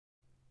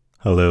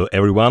Hello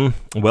everyone,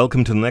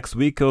 welcome to the next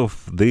week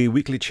of the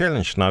weekly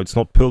challenge. Now it's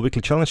not Perl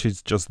Weekly Challenge,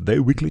 it's just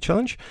the weekly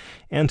challenge.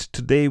 And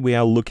today we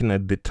are looking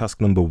at the task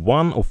number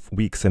 1 of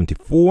week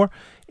 74,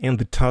 and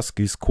the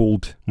task is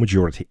called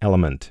majority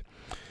element.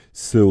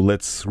 So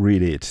let's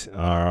read it.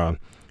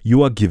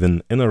 You are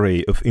given an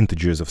array of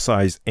integers of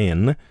size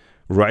n.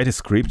 Write a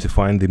script to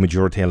find the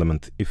majority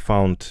element.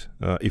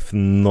 If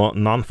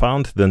none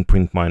found, then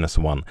print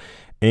 -1.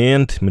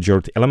 And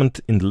majority element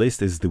in the list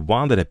is the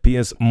one that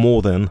appears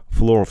more than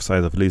floor of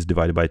size of list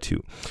divided by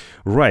 2.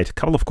 Right, a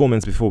couple of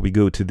comments before we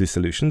go to the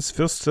solutions.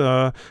 First,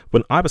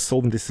 when I was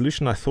solving this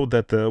solution, I thought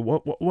that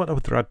what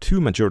if there are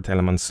 2 majority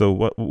elements,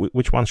 so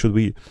which one should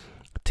we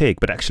take?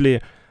 But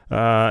actually,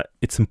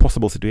 it's an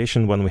impossible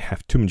situation when we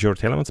have 2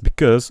 majority elements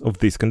because of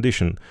this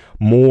condition.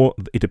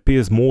 It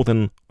appears more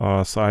than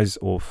size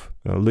of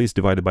list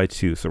divided by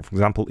 2. So, for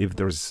example, if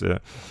there's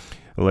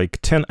like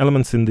 10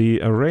 elements in the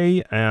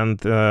array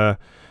and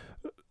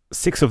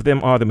 6 of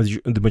them are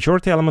the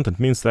majority element, it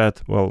means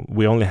that, well,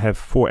 we only have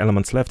 4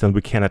 elements left and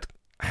we cannot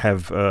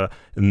have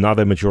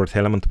another majority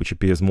element which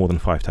appears more than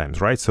 5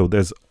 times, right? So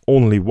there's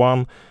only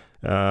one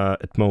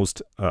at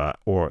most,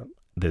 or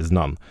there's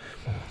none.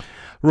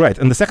 Right,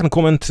 and the second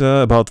comment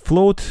about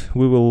float,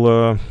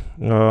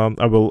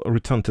 I will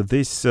return to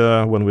this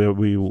when we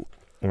will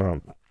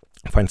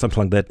find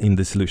something like that in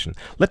the solution.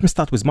 Let me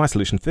start with my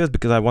solution first,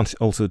 because I want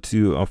also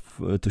to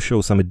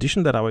show some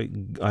addition that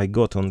I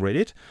got on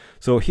Reddit.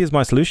 So here's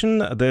my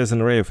solution. There's an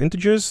array of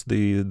integers,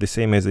 the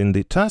same as in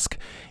the task,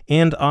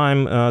 and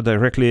I'm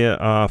directly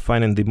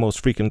finding the most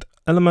frequent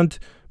element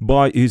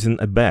by using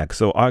a bag.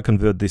 So I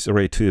convert this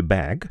array to a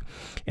bag,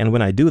 and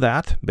when I do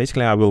that,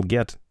 basically I will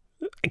get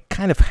a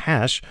kind of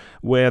hash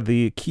where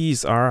the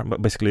keys are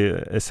basically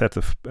a set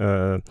of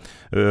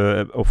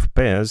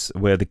pairs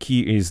where the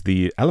key is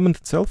the element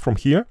itself from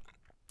here,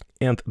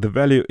 and the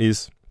value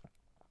is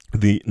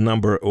the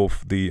number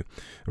of the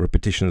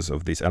repetitions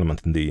of this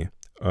element in the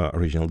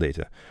original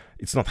data.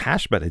 It's not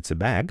hash, but it's a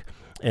bag.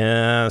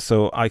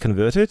 So I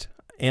convert it,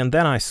 and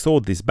then I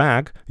sort this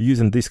bag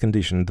using this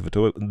condition,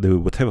 the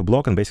whatever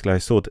block, and basically I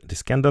sort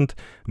descendant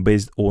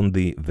based on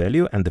the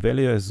value, and the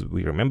value, as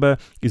we remember,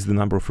 is the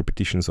number of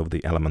repetitions of the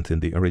element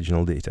in the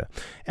original data.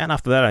 And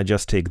after that, I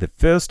just take the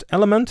first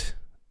element.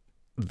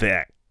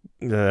 There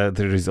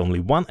is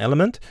only one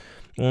element.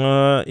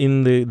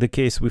 In the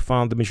case we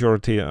found the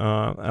majority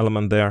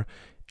element there,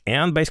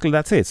 and basically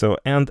that's it. So,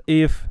 and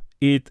if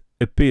it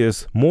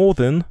appears more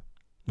than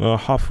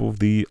half of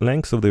the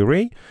length of the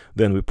array,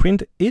 then we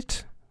print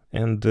it,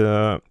 and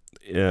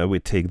we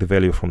take the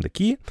value from the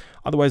key,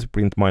 otherwise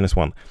print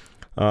 -1.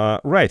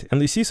 Right,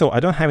 and you see, so I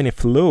don't have any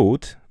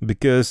float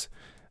because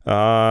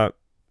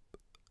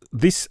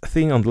this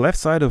thing on the left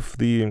side of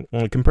the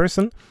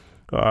comparison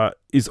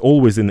is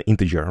always an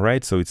integer,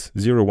 right? So it's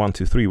 0, 1,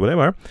 2, 3,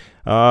 whatever.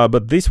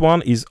 But this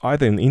one is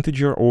either an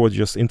integer or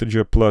just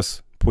integer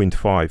plus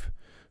 0.5.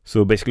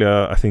 So basically,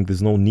 I think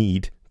there's no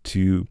need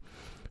to,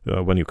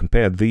 when you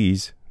compare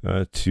these,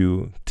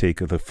 to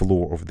take the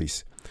floor of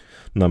this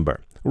number.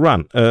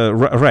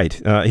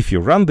 Right, if you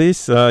run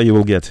this, you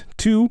will get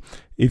 2.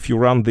 If you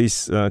run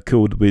this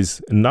code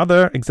with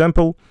another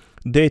example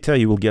data,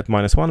 you will get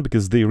 -1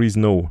 because there is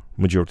no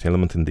majority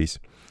element in this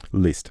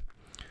list.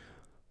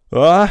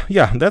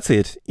 Yeah, that's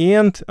it.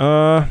 And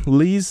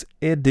Liz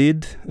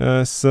added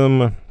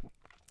some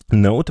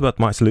note about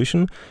my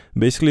solution,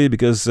 basically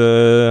because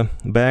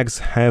bags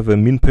have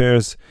min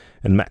pairs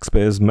and max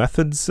pairs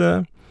methods,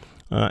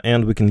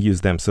 and we can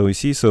use them. So you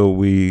see, so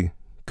we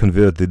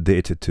convert the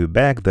data to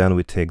bag, then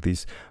we take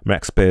these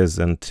max pairs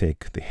and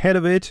take the head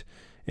of it,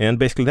 and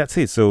basically that's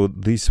it. So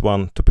this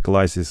one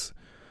topicalizes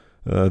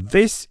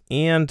this,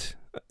 and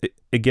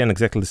again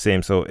exactly the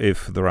same. So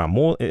if there are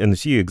more, and you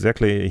see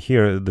exactly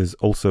here, there's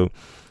also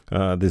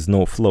there's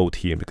no float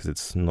here because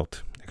it's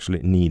not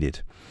actually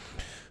needed.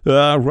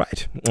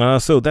 Right,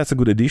 so that's a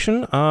good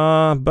addition,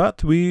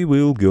 but we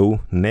will go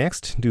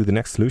next to the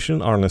next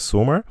solution, Arne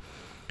Sommer,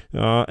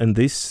 and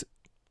this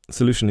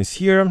solution is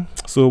here.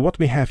 So what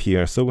we have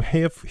here, so we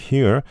have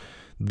here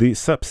the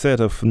subset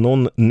of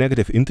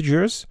non-negative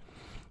integers,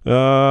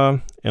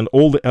 and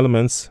all the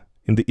elements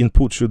in the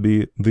input should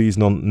be these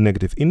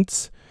non-negative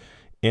ints,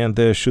 and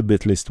there should be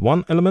at least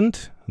one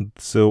element.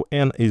 So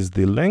n is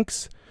the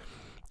length,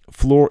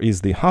 floor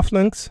is the half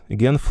length.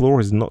 Again,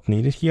 floor is not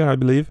needed here, I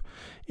believe.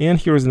 And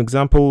here is an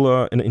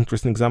example, an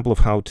interesting example of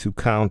how to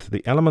count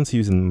the elements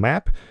using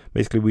map.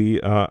 Basically, we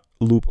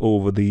loop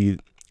over the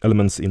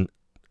elements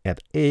at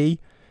A,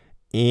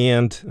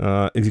 and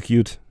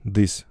execute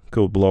this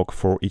code block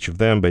for each of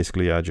them.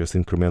 Basically, I just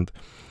increment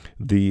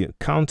the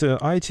counter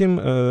item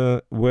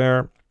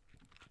where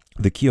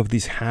the key of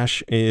this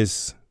hash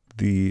is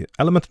the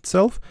element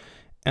itself,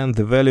 and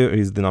the value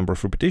is the number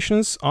of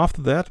repetitions.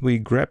 After that, we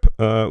grab,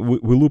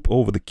 we loop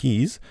over the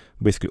keys,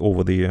 basically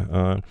over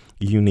the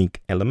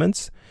unique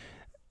elements,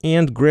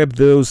 and grab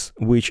those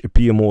which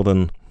appear more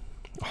than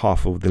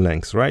half of the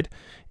length, right?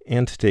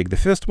 And take the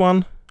first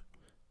one,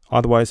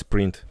 otherwise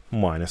print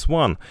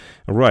 -1.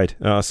 Right,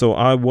 so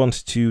I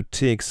want to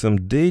take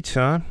some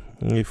data.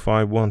 If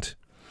I want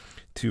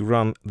to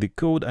run the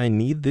code, I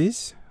need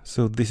this.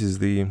 So this is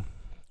the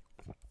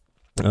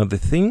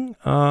thing.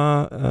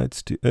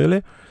 It's too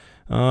early.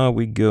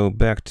 We go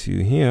back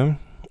to here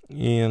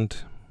and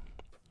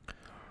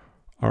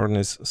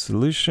Arne's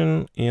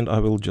solution, and I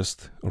will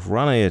just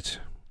run it.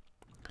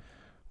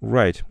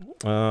 Right.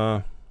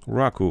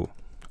 Raku,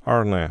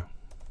 Arne,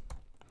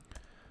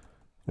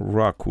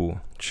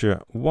 Raku,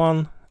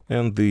 Ch1,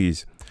 and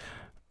these.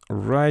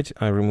 Right.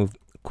 I remove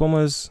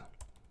commas.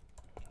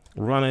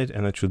 Run it,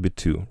 and it should be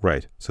 2.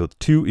 Right. So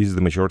 2 is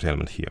the majority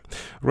element here.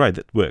 Right.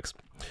 That works.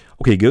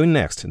 Okay. Going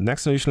next.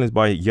 Next solution is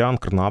by Jan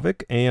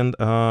Krnavek, and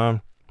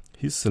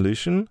his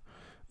solution.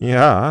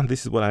 Yeah,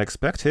 this is what I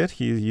expected.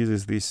 He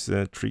uses this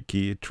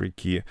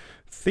tricky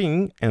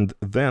thing, and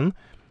then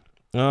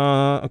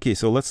okay,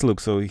 so let's look.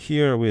 So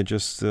here we're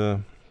just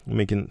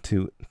making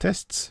 2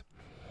 tests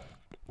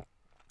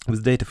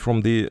with data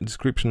from the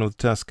description of the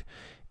task,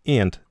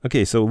 and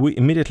okay, so we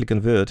immediately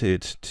convert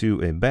it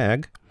to a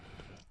bag,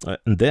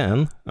 and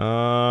then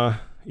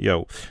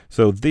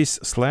so this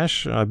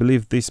slash, I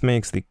believe this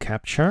makes the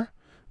capture,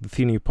 the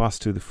thing you pass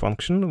to the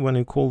function when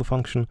you call the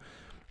function,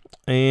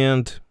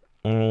 and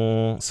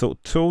so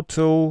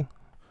total.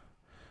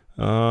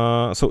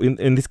 So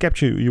in this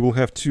capture you will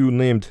have 2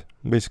 named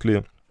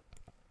basically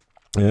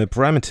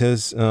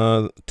parameters,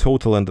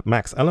 total and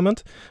max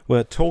element,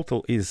 where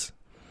total is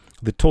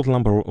the total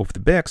number of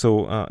the bag.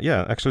 So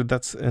yeah, actually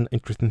that's an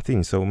interesting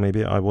thing. So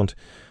maybe I want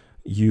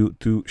you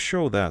to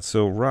show that.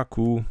 So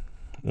Raku,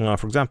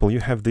 for example,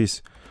 you have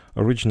this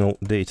original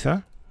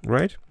data,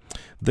 right?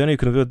 Then you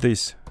convert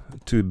this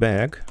to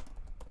bag,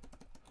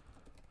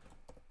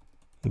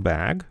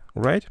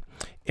 right?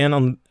 And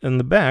on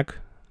the bag,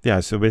 yeah,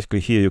 so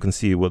basically here you can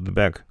see what the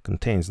bag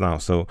contains now.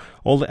 So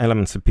all the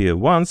elements appear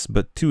once,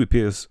 but 2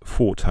 appears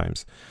 4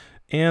 times.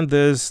 And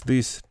there's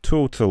this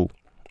total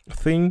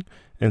thing,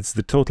 and it's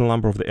the total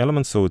number of the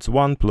elements. So it's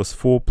 1 plus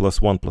 4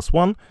 plus 1 plus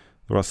 1.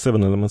 There are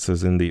 7 elements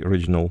as in the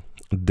original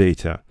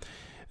data.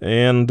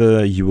 And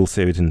you will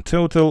save it in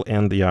total.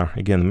 And yeah,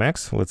 again,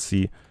 max. Let's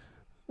see,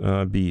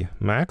 be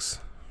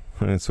max.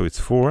 And so it's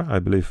 4, I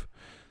believe,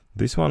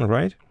 this one,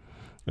 right?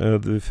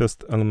 The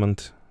first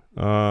element.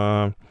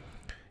 And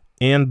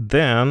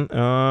then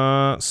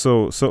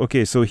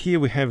okay, so here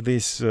we have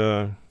this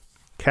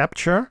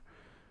capture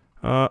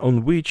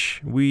on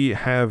which we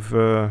have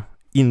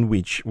in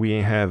which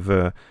we have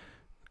a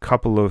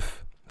couple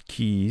of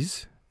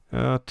keys,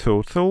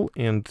 total,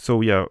 and so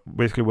yeah,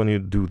 basically when you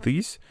do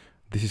this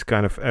is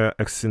kind of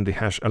accessing the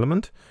hash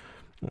element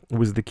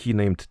with the key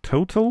named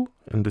total,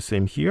 and the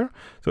same here.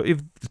 So if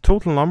the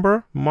total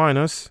number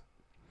minus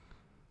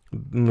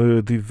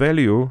the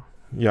value,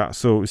 yeah,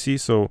 so see,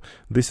 so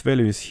this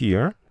value is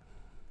here.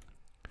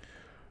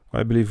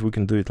 I believe we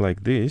can do it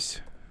like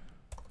this,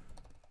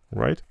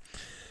 right?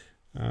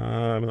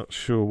 I'm not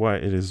sure why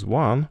it is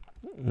 1,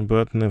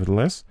 but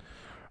nevertheless.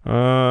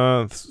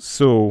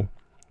 So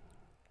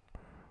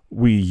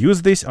we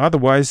use this,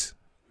 otherwise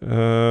we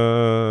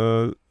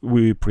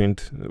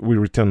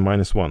return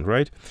 -1,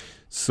 right?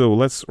 So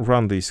let's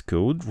run this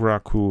code,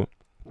 Raku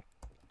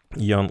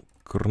Jan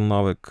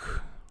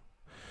Krnavek,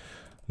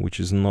 which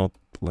is not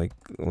like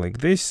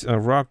this,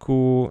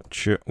 Raku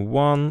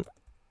Ch1.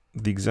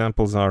 The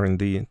examples are in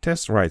the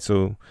test, right?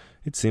 So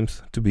it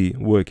seems to be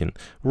working,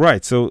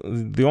 right? So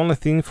the only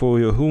thing for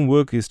your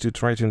homework is to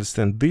try to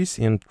understand this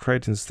and try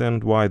to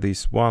understand why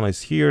this one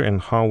is here and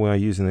how we are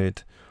using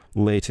it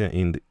later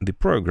in the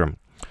program.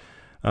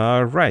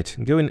 Right,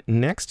 going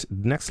next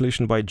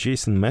solution by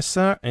Jason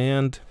Messer,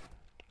 and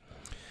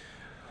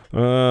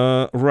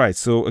right,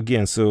 so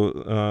again, so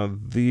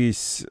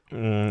these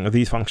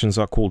functions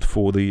are called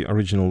for the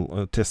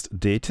original test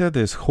data.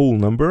 There's whole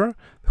number.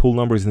 Whole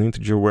number is an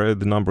integer where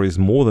the number is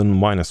more than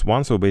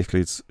 -1, so basically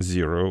it's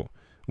 0,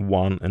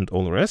 1, and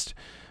all the rest.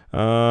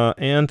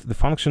 And the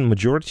function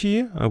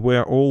majority,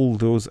 where all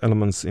those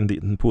elements in the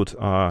input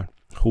are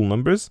whole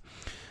numbers.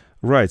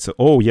 Right, so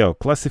oh yeah,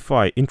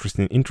 classify,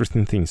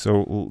 interesting thing.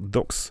 So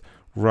docs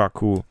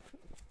Raku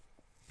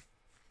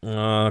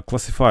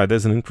classify,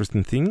 there's an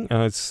interesting thing.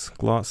 It's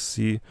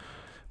classy.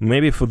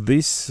 Maybe for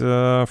this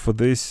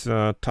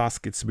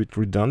task it's a bit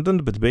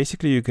redundant, but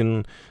basically you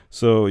can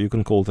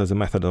call it as a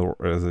method or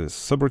as a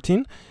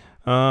subroutine.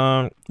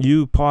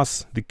 You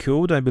pass the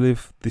code. I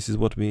believe this is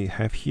what we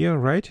have here,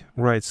 right?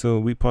 Right. So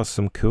we pass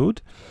some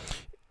code,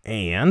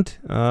 and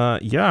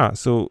yeah,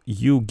 so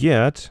you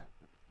get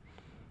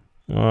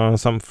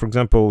some. For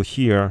example,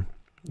 here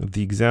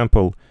the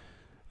example,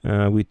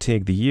 we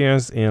take the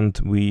years and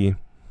we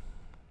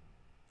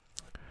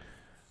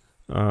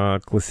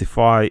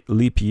classify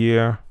leap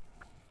year.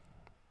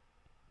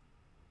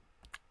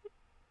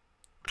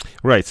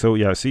 Right, so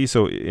yeah, see,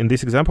 so in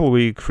this example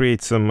we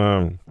create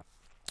some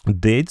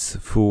dates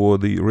for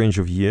the range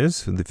of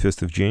years, the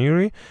 1st of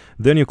January.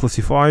 Then you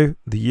classify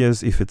the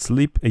years if it's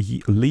leap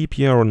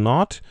year or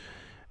not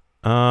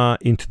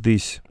into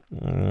this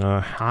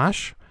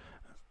hash,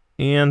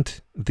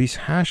 and this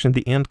hash in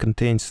the end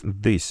contains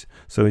this.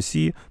 So you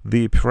see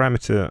the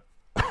parameter,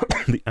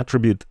 the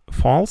attribute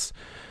false,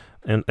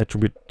 and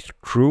attribute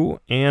true.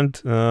 And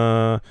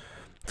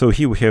so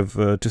here we have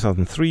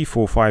 2003,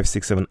 4, 5,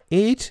 6, 7,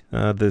 8.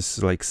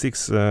 There's like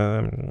 6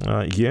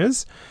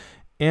 years.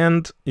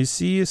 And you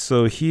see,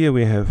 so here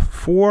we have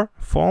 4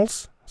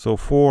 false, so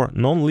 4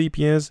 non-leap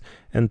years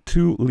and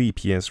 2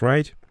 leap years,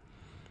 right?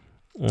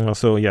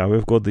 So yeah,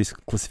 we've got this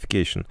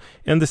classification.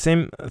 And the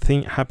same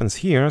thing happens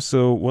here.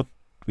 So what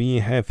we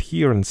have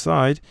here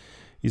inside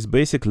is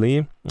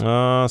basically,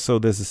 so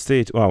there's a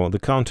state, wow, the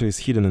counter is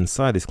hidden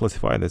inside this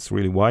classifier. That's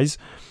really wise.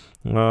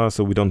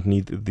 So we don't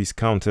need this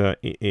counter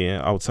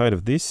outside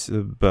of this,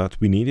 but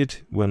we need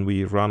it when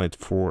we run it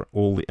for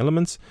all the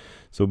elements.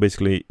 So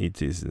basically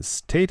it is a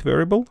state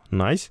variable.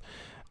 Nice.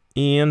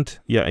 And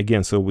yeah,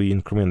 again, so we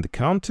increment the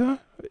counter,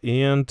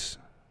 and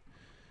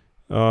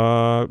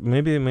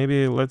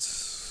maybe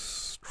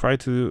let's try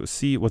to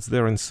see what's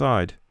there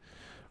inside.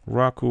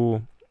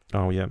 Raku,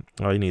 oh yeah,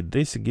 I need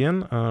this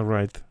again,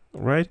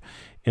 right,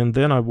 and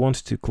then I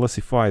want to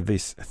classify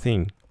this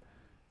thing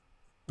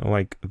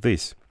like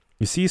this.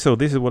 You see, so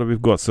this is what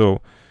we've got.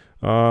 So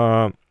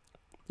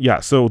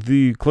yeah, so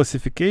the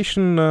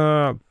classification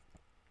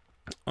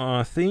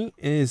thing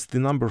is the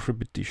number of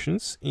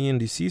repetitions,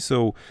 and you see,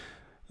 so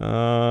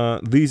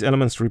these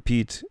elements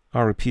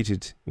are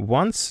repeated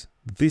once.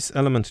 This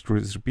element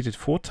is repeated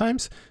 4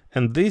 times,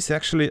 and this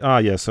actually,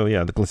 yeah, so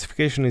yeah, the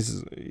classification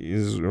is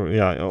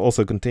yeah,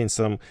 also contains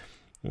some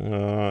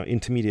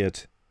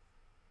intermediate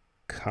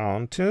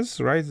counters,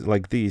 right,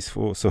 like these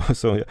 4.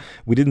 So yeah,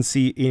 we didn't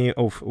see any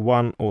of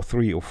 1 or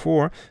 3 or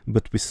 4,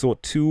 but we saw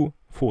 2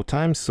 4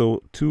 times,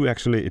 so 2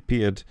 actually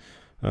appeared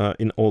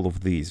in all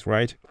of these,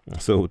 right?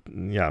 So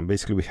yeah,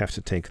 basically we have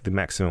to take the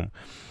maximum,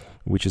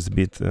 which is a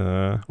bit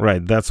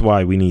right. That's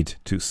why we need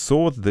to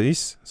sort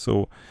this.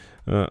 So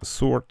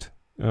sort,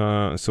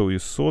 so you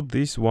sort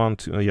this 1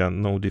 to yeah,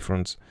 no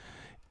difference,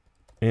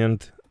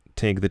 and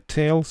take the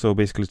tail. So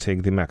basically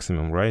take the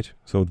maximum, right?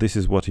 So this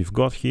is what you've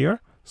got here,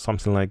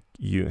 something like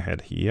you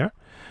had here,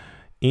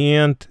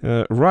 and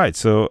right.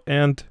 So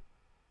and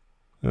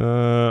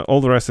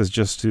all the rest is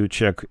just to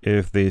check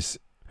if this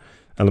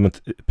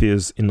element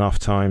appears enough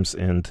times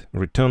and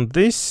return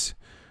this.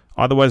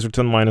 Otherwise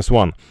return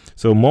 -1.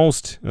 So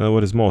most,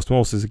 what is most?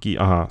 Most is a key.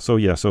 So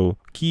yeah, so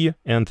key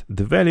and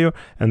the value,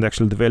 and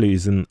actually the value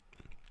is in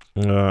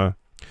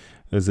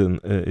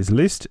is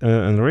list,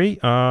 an array.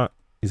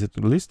 Is it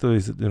a list or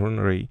is it an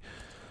array?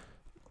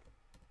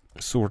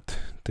 Sort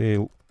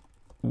tail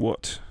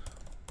what?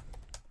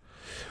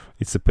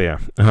 It's a pair.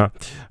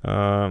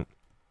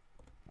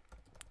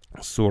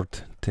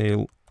 Sort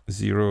tail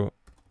 0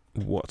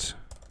 what?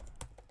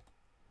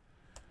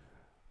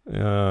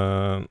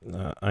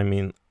 I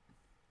mean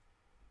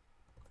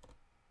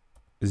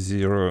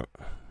 0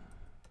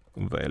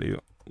 value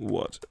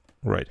what,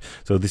 right?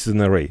 So this is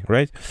an array,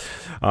 right?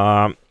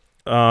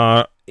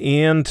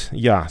 And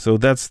yeah, so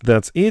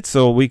that's it.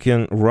 So we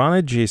can run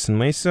it. JSON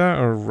Mesa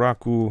or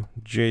Raku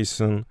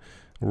JSON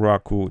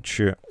Raku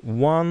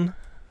Ch1.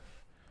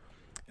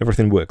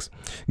 Everything works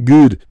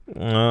good.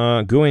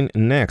 Going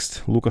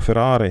next, Luca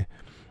Ferrari,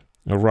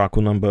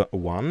 Raku number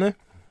 1.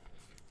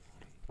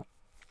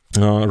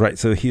 Right,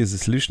 so here's the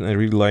solution. I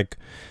really like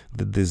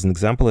that there's an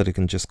example that I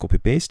can just copy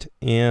paste.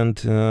 And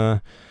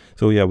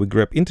so yeah, we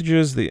grab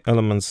integers, the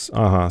elements.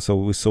 So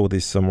we saw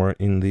this somewhere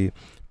in the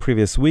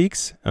previous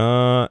weeks.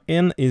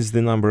 N is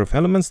the number of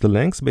elements, the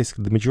length,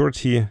 basically the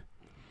majority.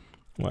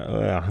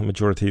 Well,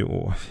 majority,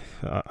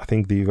 I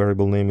think the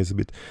variable name is a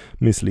bit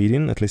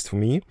misleading, at least for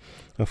me.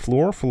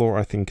 Floor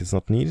I think is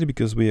not needed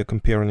because we are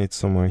comparing it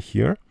somewhere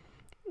here.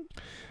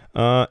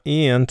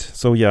 And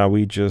so yeah,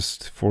 we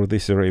just, for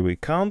this array, we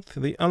count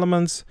the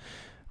elements.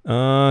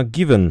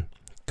 Given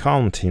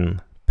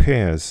counting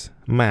pairs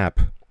map.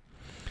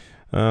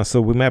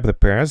 So we map the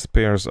pairs.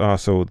 Pairs are,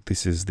 so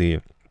this is the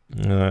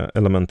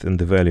element in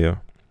the value.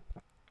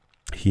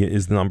 Here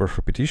is the number of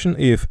repetition.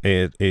 If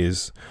it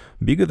is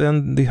bigger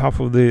than the half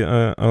of the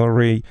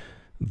array,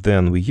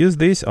 then we use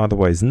this,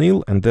 otherwise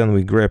nil, and then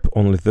we grab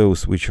only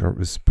those which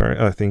are spared.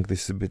 I think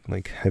this is a bit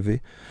like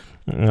heavy.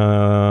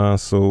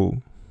 So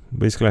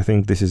basically I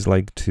think this is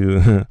like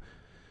to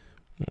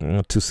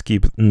to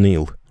skip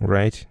nil,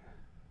 right?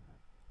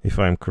 If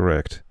I'm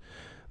correct.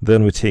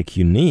 Then we take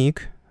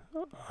unique.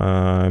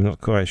 I'm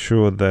not quite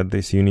sure that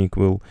this unique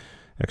will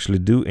actually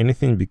do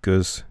anything,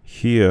 because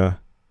here,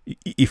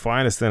 if I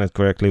understand it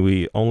correctly,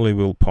 we only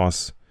will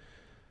pass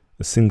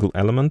a single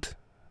element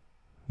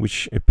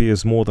which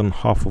appears more than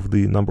half of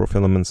the number of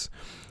elements,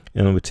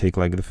 and we take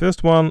like the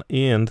first one,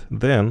 and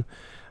then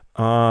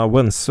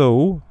when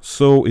so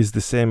is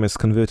the same as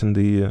converting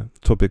the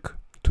topic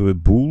to a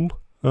bool,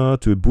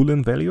 to a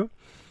boolean value.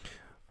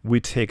 We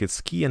take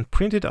its key and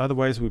print it,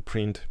 otherwise we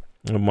print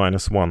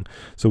 -1.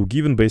 So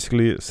given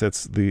basically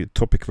sets the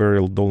topic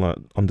variable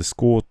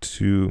 $_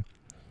 to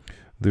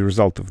the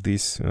result of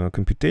this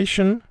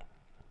computation.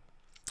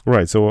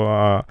 Right, so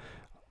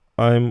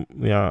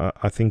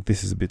I think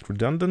this is a bit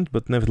redundant,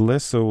 but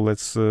nevertheless, so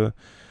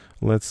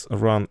let's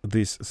run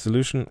this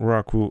solution.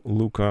 Raku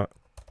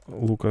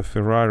Luca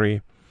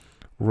Ferrari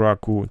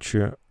Raku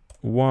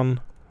Ch1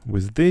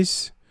 with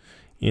this,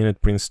 and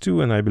it prints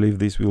 2, and I believe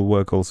this will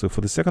work also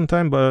for the second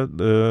time, but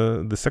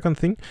the second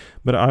thing.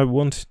 But I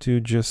want to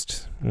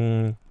just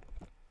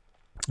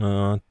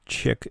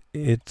check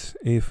it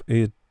if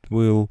it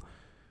will.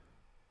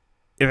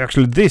 If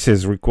actually this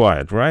is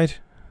required, right?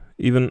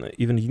 Even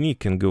unique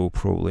can go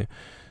probably.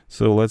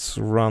 So let's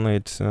run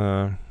it.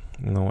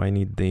 No, I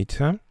need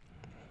data.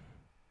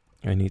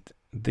 I need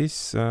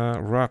this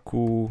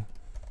Raku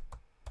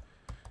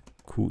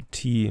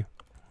QT.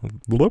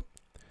 Bloop.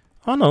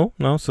 Oh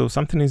no, so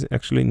something is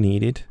actually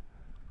needed.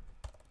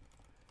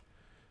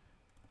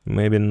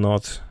 Maybe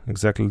not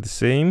exactly the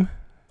same.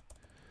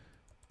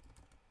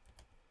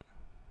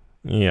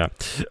 Yeah,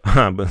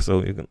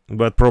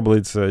 but probably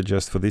it's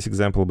just for this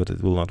example, but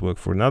it will not work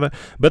for another.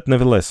 But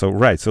nevertheless, so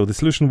right, so the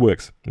solution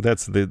works.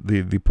 That's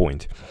the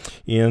point.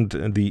 And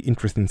the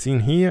interesting thing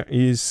here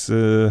is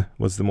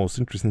what's the most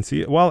interesting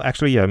thing? Well,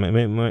 actually, yeah,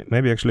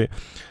 maybe actually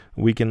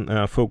we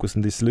can focus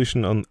on this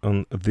solution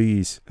on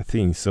these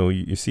things. So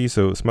you see,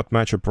 so smart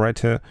match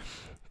operator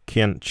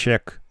can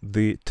check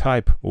the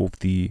type of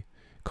the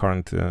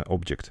current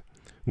object,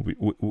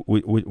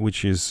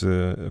 which is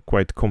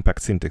quite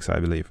compact syntax, I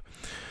believe.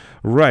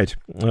 Right,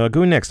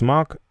 going next,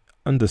 Mark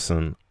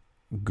Anderson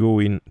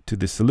going to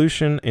the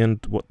solution, and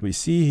what we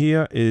see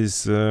here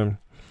is a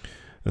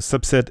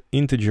subset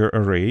integer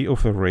array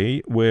of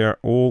array where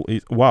all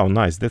is, wow,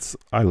 nice, that's,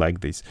 I like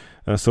this.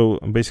 So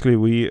basically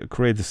we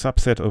create a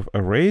subset of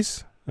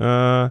arrays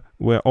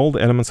where all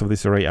the elements of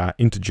this array are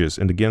integers,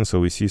 and again,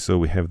 so we see, so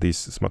we have this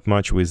smart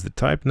match with the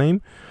type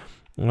name,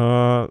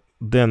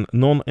 then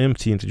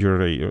non-empty integer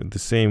array, the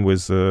same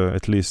with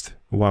at least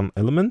one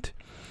element.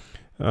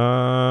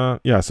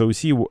 Yeah, so we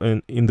see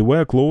in the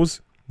where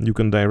clause you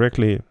can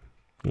directly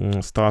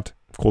start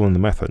calling the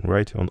method,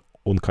 right,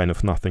 on kind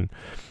of nothing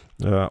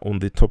on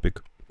the topic.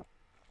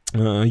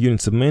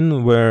 Units of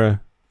min,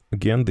 where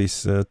again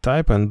this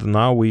type, and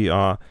now we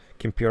are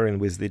comparing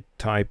with the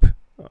type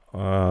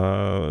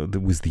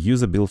with the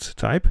user built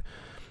type,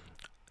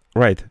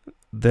 right?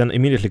 Then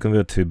immediately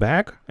convert to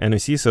bag, and you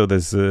see, so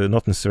there's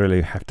not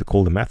necessarily have to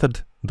call the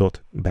method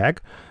dot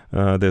bag.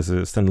 There's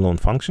a standalone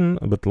function,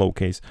 but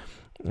lowercase.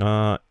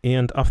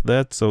 And after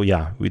that, so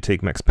yeah, we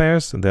take max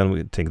pairs, and then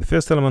we take the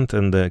first element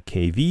and the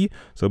kv.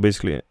 So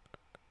basically,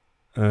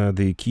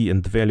 the key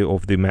and the value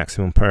of the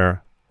maximum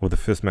pair, or the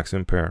first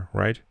maximum pair,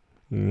 right?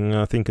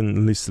 I think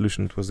in this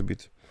solution it was a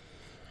bit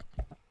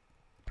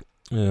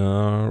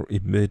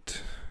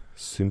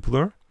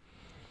simpler.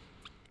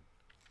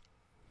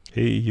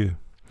 Hey you.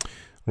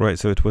 Right,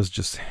 so it was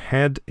just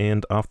head,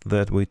 and after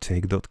that we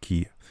take dot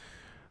key.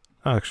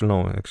 Actually,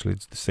 no, actually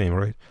it's the same,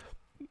 right?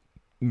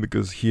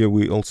 Because here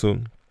we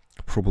also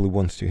probably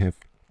want to have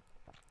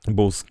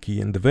both key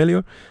and the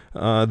value.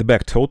 The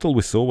back total,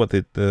 we saw what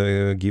it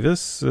gives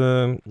us.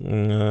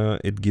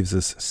 It gives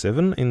us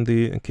 7 in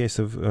the case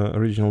of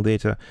original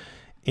data.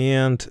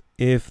 And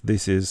if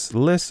this is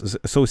less,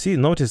 so see,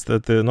 notice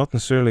that not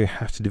necessarily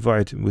have to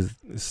divide with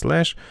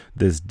slash.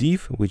 There's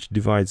div, which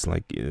divides,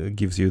 like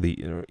gives you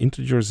the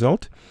integer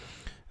result,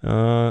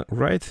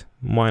 right?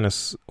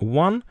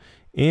 -1,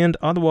 and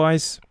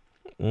otherwise,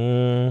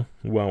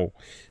 wow.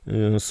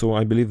 So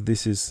I believe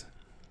this is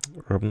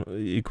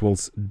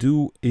equals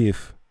do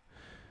if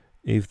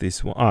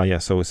this one. Yeah.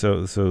 So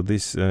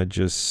this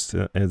just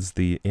adds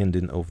the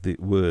ending of the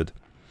word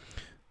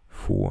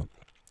for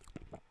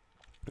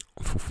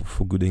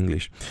good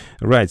English,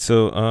 right?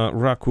 So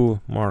Raku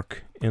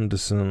Mark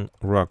Anderson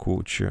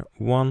Raku Ch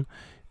 1,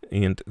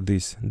 and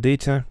this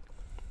data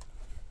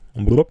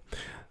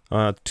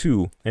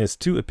 2, as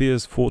 2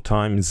 appears 4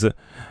 times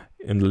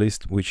in the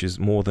list, which is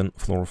more than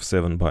floor of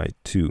 7 by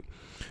 2.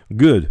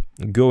 Good.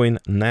 Going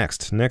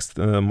next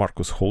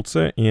Markus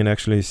Holzer, and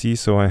actually see,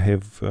 so I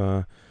have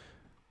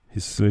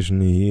his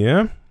solution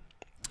here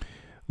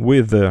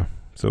with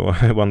so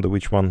I wonder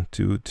which one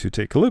to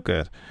take a look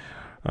at.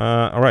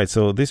 Alright,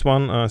 so this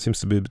one seems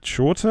to be a bit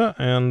shorter,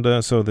 and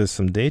so there's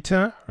some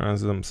data,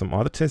 some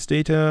other test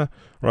data.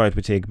 Right,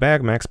 we take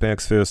back max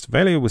pairs first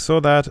value, we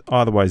saw that,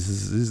 otherwise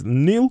this is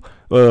nil,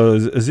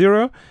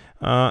 0,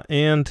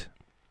 and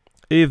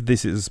if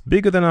this is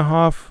bigger than a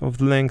half of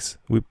the length,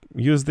 we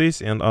use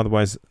this, and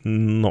otherwise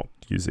not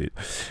use it.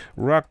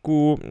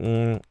 Raku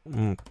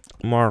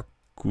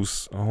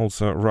Markus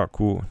Holzer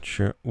Raku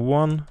Ch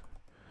 1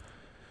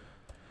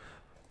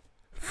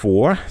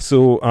 4.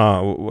 So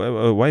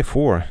why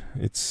 4?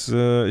 It's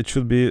it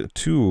should be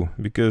 2,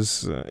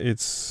 because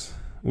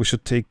we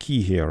should take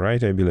key here,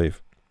 right? I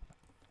believe.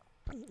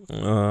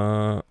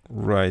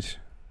 Right.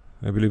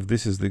 I believe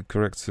this is the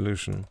correct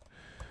solution.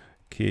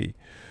 Okay.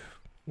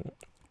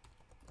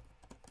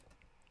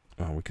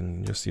 Oh, we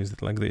can just use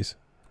it like this.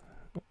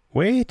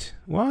 Wait,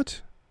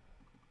 what?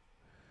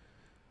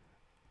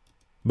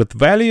 But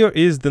value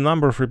is the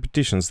number of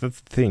repetitions.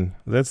 That's the thing.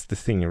 That's the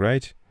thing,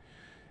 right?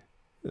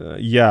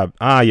 Yeah.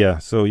 Yeah.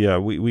 So yeah,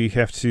 we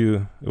have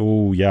to.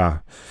 Oh yeah,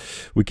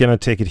 we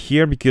cannot take it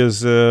here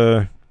because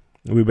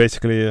we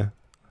basically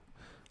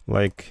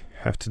like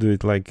have to do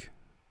it like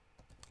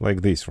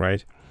this,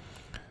 right?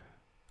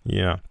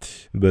 Yeah,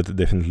 but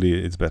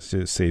definitely it's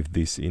better to save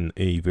this in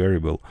a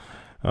variable.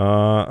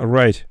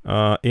 Right,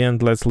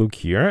 and let's look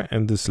here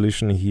and the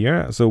solution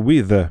here. So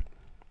with the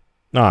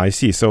I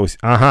see. So,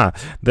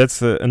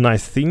 that's a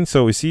nice thing.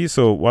 So we see.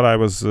 So what I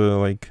was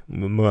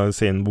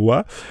saying,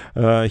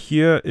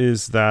 here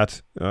is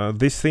that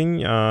this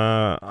thing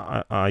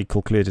I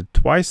calculated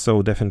twice.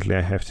 So definitely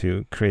I have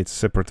to create a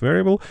separate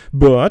variable.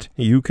 But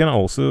you can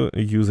also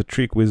use a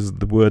trick with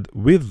the word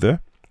with the,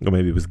 or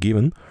maybe with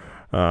given,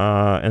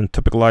 and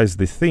typicalize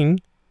the thing.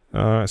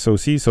 So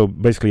see. So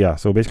basically, yeah.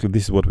 So basically,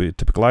 this is what we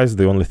typicalize.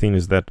 The only thing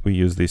is that we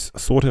use this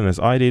sorting as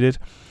I did it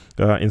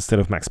instead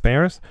of max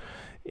pairs.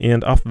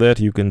 And after that,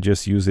 you can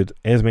just use it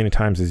as many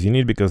times as you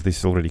need, because this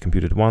is already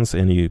computed once,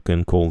 and you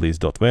can call this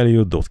dot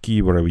value, dot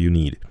key, wherever you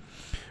need.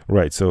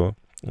 Right, so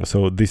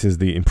this is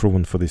the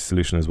improvement for this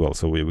solution as well.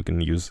 So we can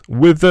use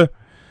with the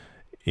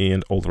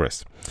and all the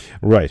rest.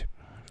 Right,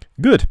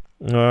 good.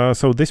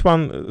 So this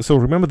one, so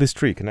remember this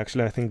trick, and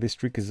actually I think this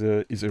trick is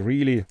a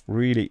really,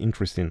 really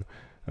interesting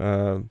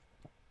that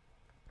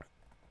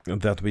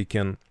we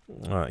can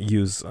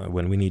use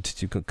when we need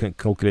to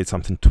calculate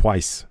something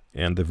twice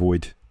and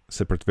avoid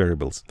separate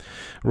variables.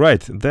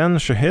 Right, then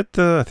Shahed,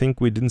 I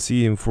think we didn't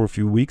see him for a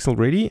few weeks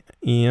already,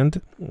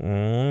 and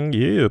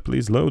yeah,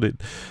 please load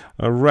it.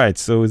 Right,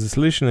 so the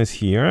solution is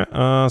here.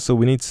 So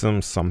we need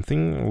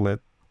something. Let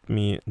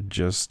me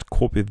just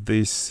copy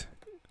this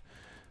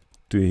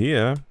to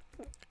here,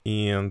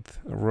 and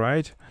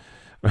right.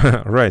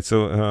 Right,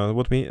 so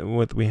what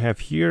we have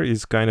here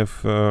is kind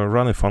of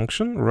run a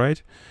function,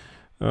 right?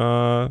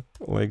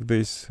 Like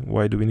this.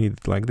 Why do we need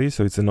it like this?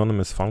 So it's an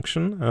anonymous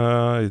function.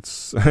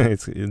 It's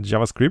in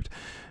JavaScript.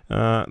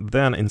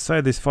 Then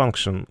inside this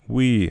function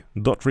we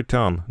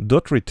return.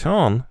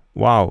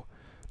 Wow,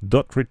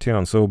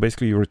 return. So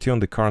basically you return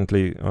the current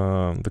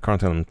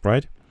element,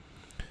 right?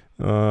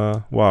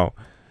 Wow.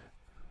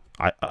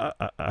 I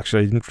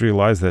actually didn't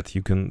realize that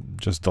you can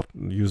just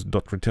use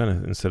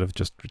return instead of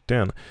just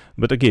return.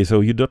 But okay,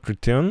 so you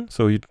return.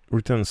 So you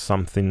return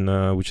something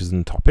which is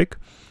in topic.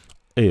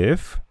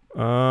 If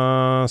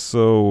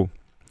so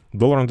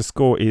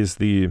 $_ is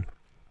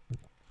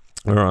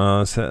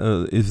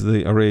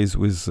the arrays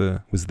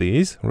with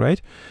these,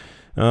 right?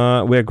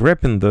 We're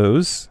grabbing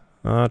those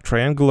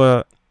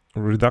triangular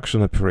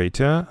reduction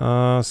operator.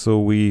 So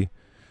we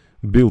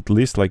build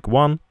list like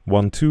 1,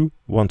 1, 2,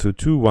 1, 2,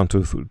 2, 1,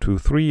 2, 2,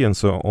 3, and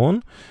so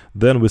on.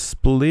 Then we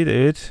split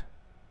it.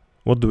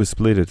 What do we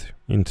split it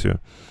into?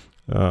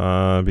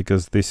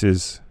 Because this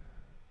is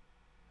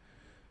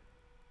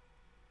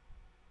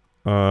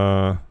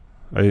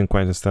I didn't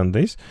quite understand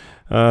this.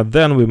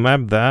 Then we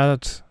map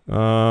that.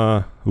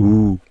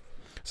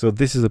 So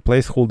this is a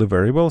placeholder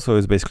variable. So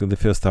it's basically the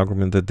first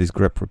argument that this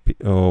grep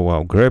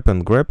grep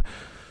and grep.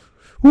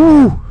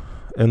 Woo!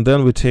 And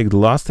then we take the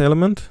last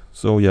element.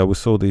 So yeah, we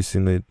saw this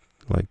in the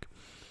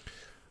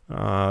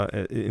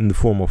in the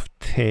form of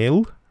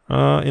tail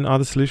in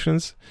other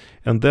solutions.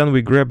 And then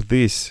we grab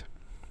this.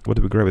 What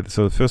do we grab it?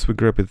 So first we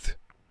grab it.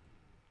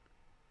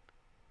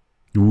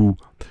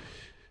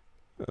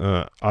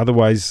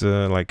 Otherwise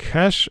like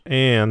hash,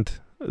 and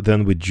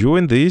then we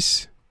join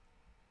this.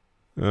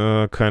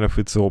 Kind of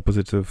it's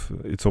opposite to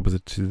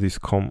this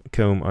comb,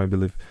 I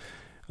believe.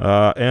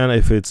 And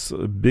if it's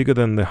bigger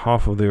than the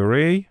half of the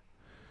array,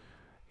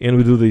 and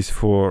we do this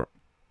for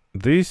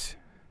this,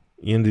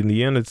 and in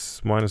the end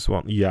it's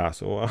 -1. Yeah,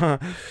 so I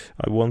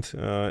want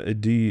a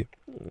D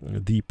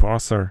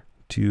parser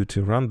to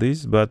run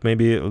this, but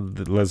maybe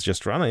let's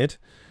just run it.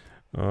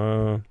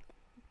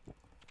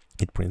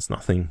 It prints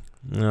nothing,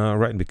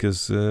 right?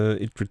 Because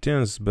it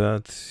returns,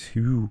 but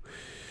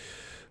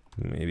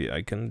maybe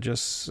I can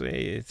just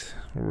say it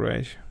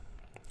right.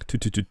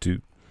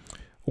 2.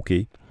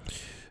 Okay.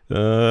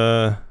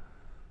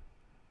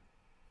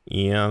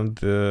 And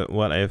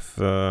what if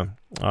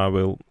I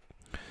will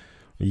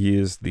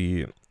use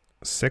the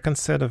second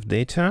set of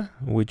data,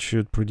 which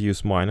should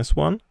produce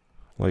 -1,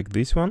 like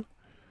this one.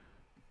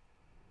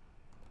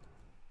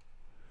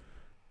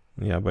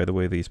 Yeah, by the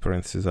way, these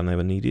parentheses are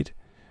never needed.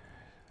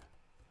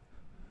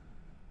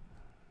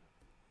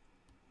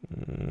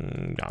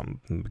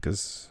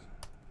 Because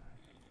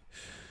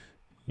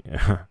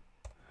yeah,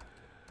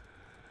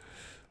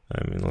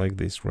 I mean like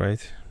this,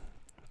 right?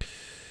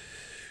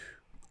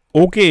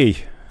 Okay,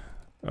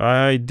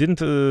 I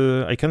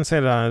can't say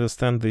that I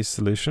understand this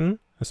solution,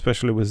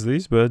 especially with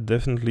this, but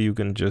definitely you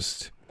can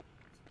just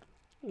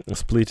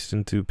split it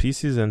into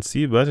pieces and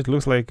see. But it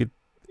looks like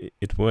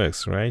it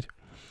works, right?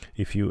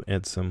 If you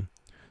add some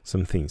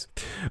things,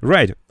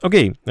 right?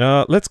 Okay,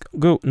 let's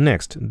go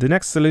next. The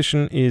next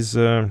solution is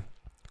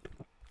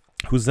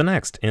who's the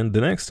next? And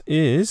the next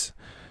is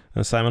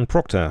Simon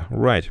Proctor,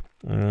 right?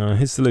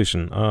 His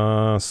solution.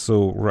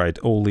 So right,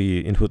 all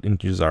the input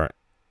integers are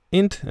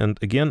int, and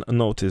again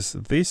notice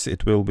this,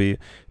 it will be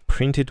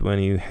printed when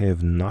you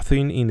have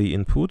nothing in the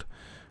input.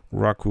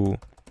 Raku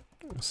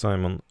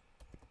Simon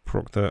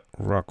Proctor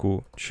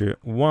Raku Ch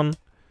 1.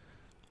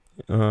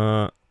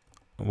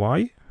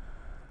 Why?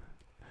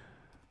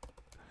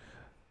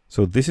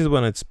 So this is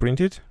when it's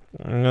printed.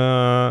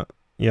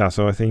 yeah,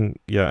 so I think,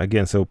 yeah,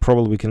 again, so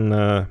probably we can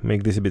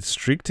make this a bit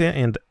stricter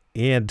and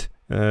add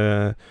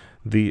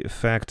the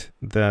fact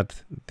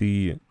that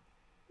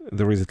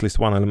there is at least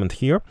one element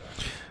here.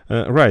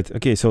 Right,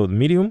 okay, so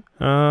medium,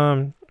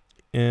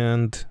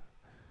 and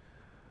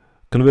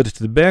convert it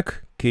to the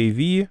back,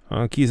 KV,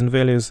 keys and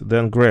values,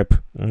 then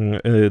grab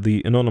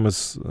the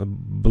anonymous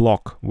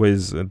block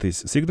with this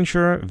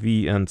signature,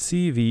 V and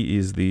C. V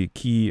is the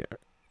key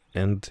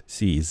and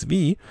C is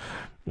V,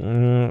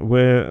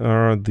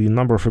 where the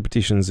number of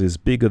repetitions is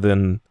bigger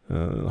than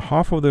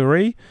half of the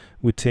array.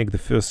 We take the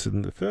first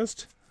and the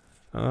first,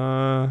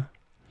 and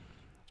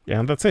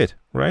that's it,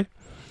 right?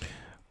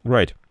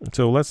 Right,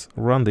 so let's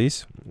run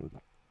this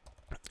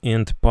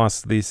and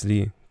pass this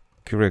the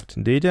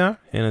correct data,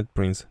 and it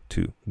prints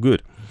 2.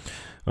 Good.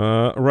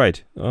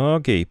 Right,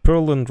 okay,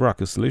 Perl and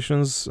Raku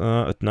solutions,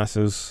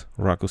 Athanasius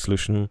Raku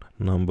solution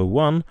number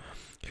 1.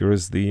 Here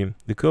is the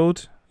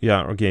code.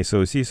 Yeah, okay,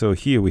 so see, so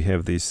here we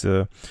have this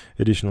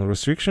additional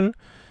restriction,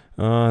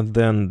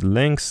 then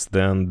length,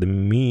 then the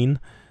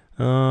mean,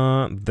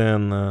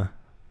 then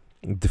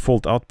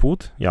default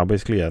output. Yeah,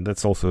 basically, yeah,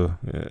 that's also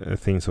a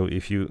thing. So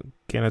if you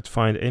cannot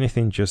find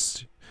anything,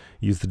 just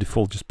use the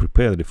default, just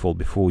prepare the default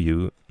before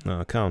you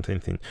count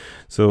anything.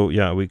 So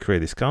yeah, we create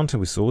this counter,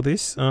 we saw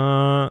this.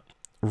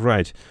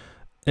 Right,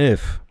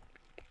 if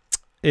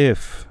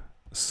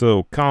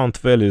so count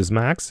values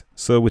max,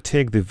 so we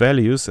take the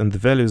values, and the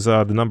values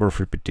are the number of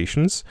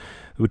repetitions.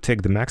 We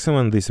take the maximum,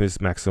 and this is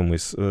maximum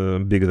is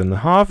bigger than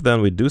half,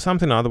 then we do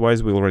something,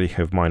 otherwise we already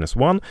have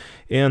 -1.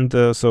 And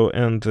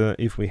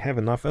if we have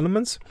enough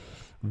elements,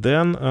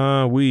 then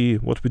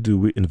what we do,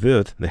 we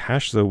invert the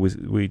hash, so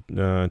we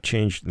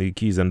change the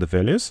keys and the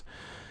values,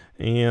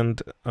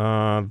 and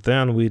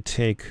then we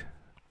take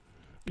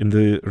in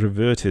the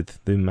reverted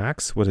the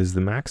max. What is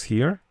the max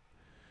here?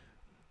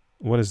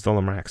 What is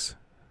 $max?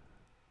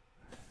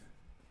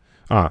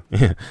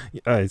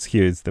 It's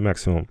here, it's the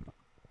maximum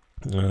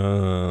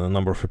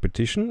number of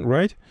repetition,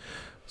 right?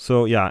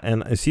 So yeah,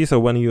 and I see, so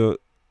when you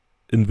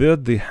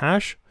invert the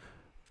hash,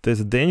 there's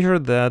a danger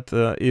that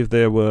if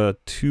there were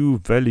 2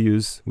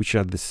 values which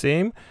are the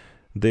same,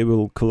 they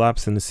will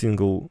collapse in a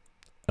single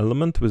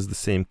element with the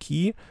same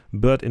key.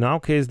 But in our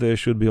case, there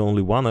should be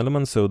only 1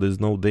 element, so there's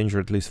no danger,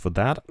 at least for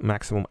that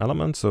maximum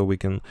element. So we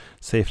can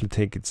safely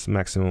take its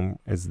maximum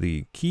as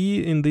the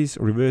key in this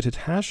reverted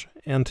hash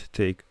and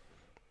take,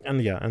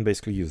 and yeah, and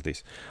basically use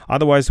this.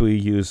 Otherwise, we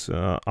use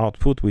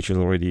output, which is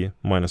already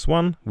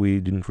 -1. We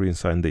didn't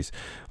reassign this.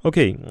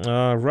 Okay,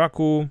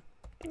 Raku,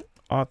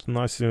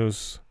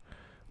 Athanasius,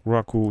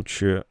 Raku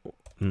Ch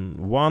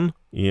 1,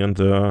 and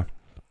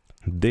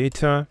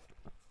data.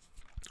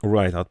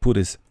 Right, output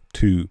is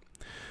 2.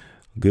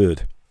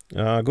 Good.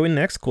 Going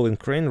next, Colin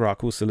Crain,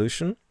 Raku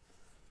solution.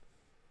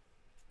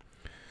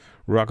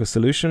 Raku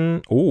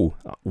solution. Oh,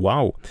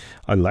 wow,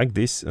 I like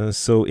this.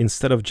 So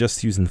instead of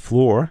just using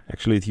floor,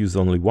 actually it used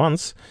only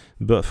once,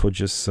 but for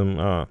just some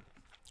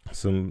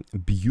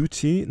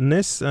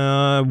beautiness,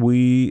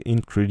 we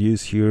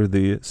introduce here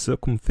the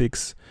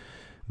circumfix,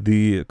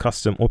 the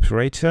custom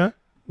operator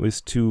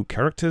with 2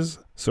 characters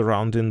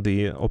surrounding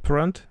the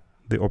operand.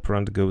 The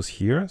operand goes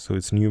here, so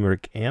it's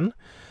numeric n,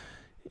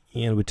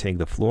 and we take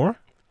the floor.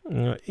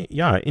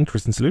 Yeah,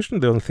 interesting solution.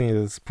 The only thing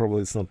is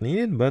probably it's not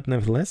needed, but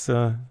nevertheless,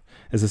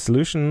 as a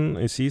solution,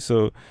 you see,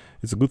 so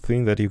it's a good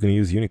thing that you can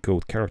use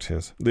Unicode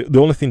characters. The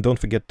only thing, don't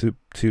forget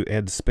to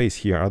add space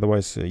here,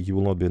 otherwise you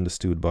will not be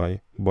understood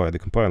by the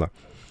compiler.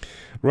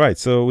 Right,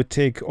 so we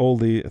take all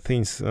the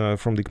things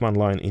from the command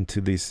line into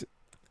this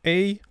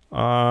A.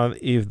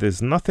 If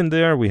there's nothing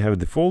there, we have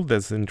default.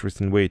 That's an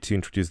interesting way to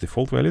introduce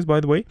default values, by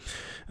the way.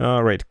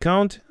 Right,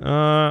 count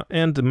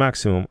and the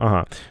maximum.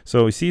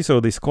 So you see,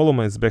 so this column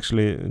is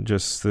actually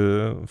just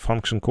a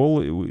function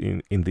call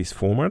in this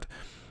format.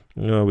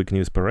 We can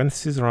use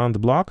parentheses around the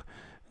block,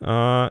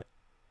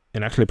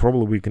 and actually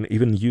probably we can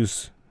even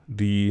use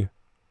the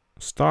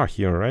star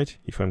here, right,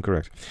 if I'm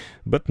correct.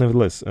 But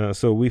nevertheless,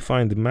 so we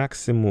find the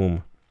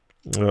maximum.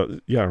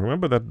 Yeah,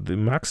 remember that the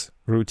max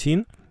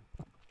routine,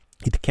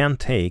 it can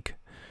take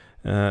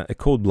a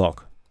code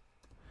block,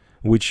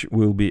 which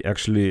will be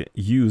actually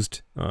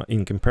used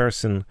in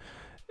comparison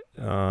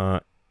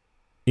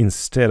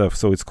instead of,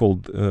 so it's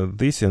called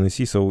this, and you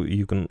see, so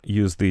you can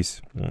use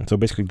this. So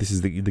basically this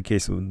is the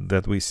case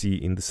that we see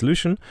in the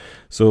solution.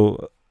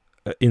 So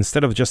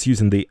instead of just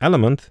using the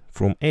element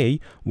from A,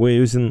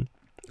 we're using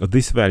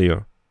this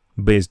value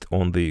based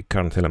on the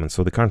current element.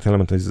 So the current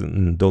element is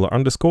in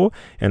 $_,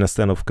 and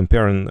instead of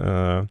comparing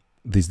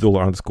this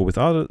 $_ with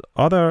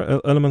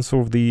other elements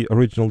of the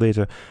original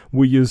data,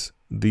 we use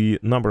the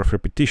number of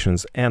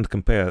repetitions and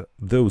compare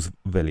those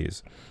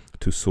values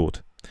to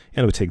sort.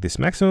 And we take this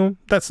maximum.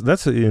 That's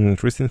an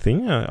interesting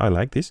thing. I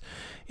like this.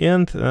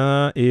 And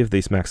if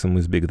this maximum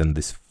is bigger than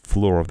this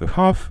floor of the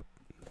half,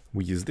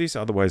 we use this.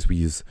 Otherwise, we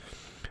use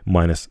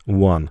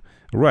 -1.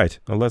 Right.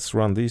 Let's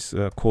run this.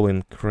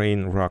 Colin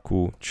Crain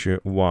Raku Ch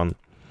 1.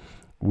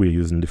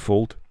 We're using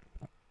default.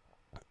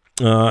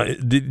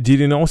 Did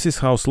you notice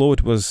how slow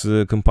it was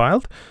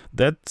compiled?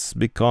 That's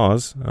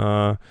because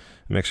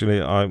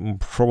Actually, I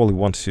probably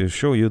want to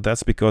show you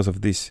that's because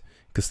of this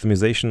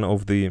customization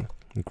of the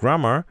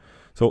grammar.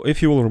 So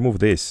if you will remove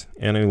this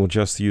and you will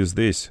just use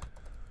this,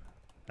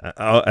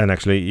 and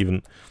actually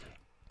even,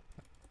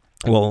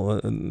 well,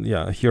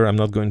 yeah, here I'm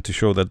not going to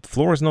show that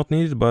floor is not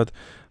needed, but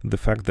the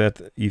fact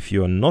that if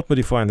you are not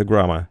modifying the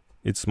grammar,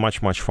 it's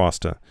much, much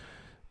faster.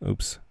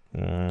 Oops.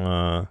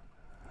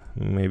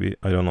 Maybe,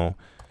 I don't know.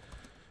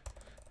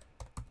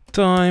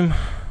 Time,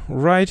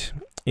 right?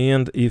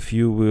 And if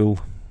you will,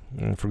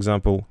 for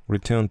example,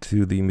 return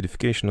to the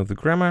modification of the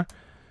grammar,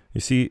 you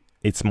see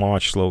it's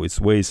much slow,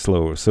 it's way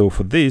slower. So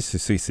for this, you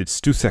see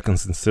it's 2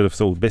 seconds instead of,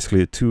 so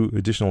basically 2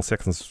 additional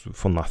seconds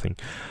for nothing.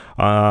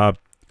 But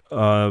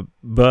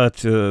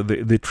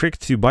the trick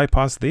to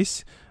bypass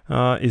this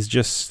is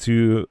just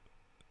to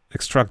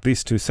extract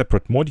this to a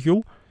separate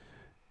module,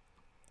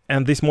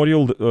 and this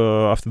module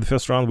after the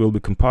first round will be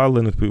compiled,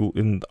 and it will,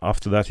 and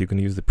after that you can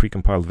use the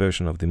pre-compiled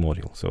version of the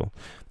module. So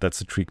that's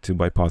a trick to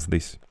bypass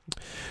this.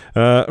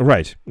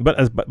 Right, but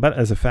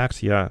as a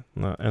fact, yeah,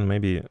 and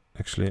maybe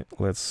actually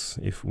let's,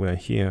 if we're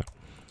here,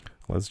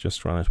 let's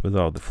just run it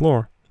without the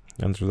floor,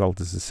 and the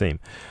result is the same.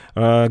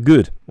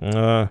 Good.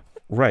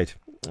 Right.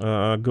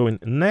 Going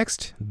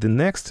next, the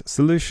next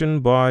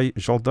solution by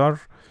Jaldhar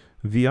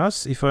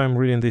Vyas, if I'm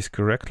reading this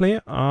correctly.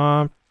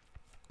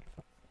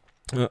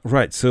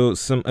 Right, so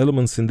some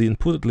elements in the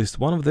input, at least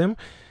one of them,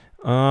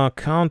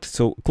 count.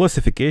 So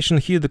classification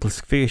here, the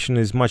classification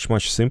is much,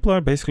 much simpler.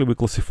 Basically, we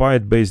classify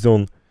it based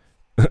on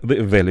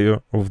the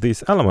value of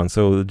this element.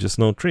 So just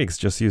no tricks,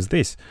 just use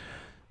this.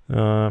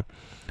 That's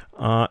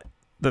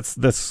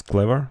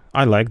clever.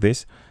 I like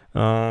this.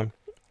 And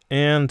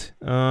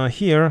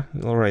here,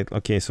 all right,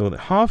 okay, so the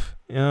half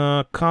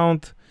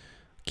count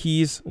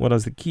keys. What are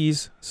the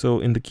keys? So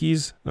in the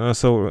keys,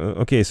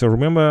 okay, so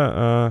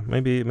remember,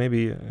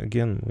 maybe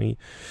again,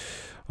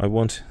 I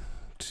want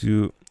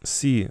to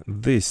see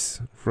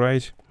this,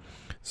 right?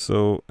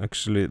 So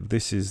actually,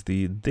 this is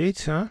the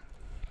data.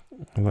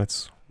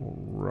 Let's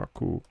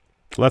Raku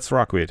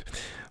it.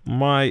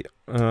 My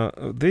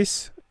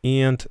this,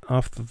 and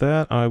after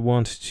that, I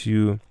want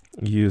to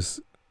use.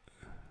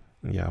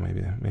 Yeah,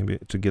 maybe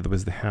together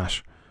with the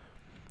hash,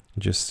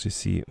 just to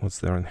see what's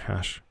there in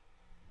hash.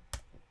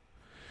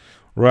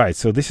 Right,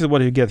 so this is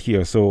what you get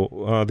here.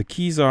 So the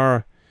keys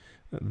are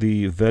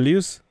the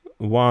values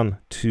 1,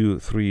 2,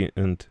 3,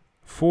 and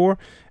 4.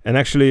 And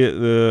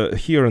actually,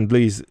 here in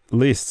these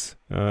lists,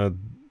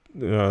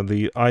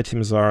 the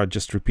items are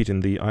just repeating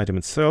the item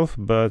itself,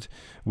 but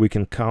we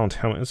can count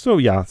how many. So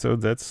yeah, so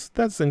that's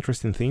the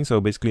interesting thing. So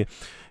basically,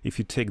 if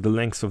you take the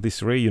length of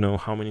this array, you know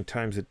how many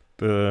times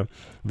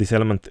this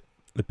element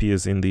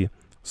appears in the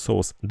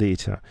source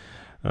data.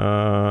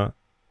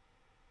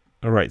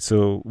 All right,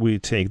 so we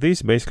take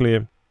this,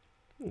 basically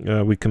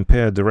we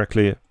compare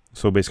directly.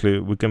 So basically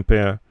we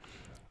compare,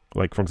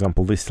 like for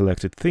example, this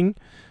selected thing,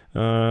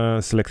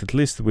 selected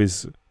list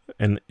with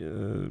an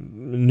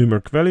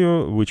numeric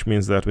value, which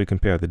means that we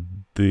compare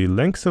the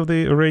length of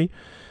the array,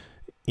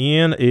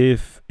 and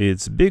if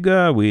it's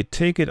bigger, we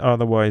take it,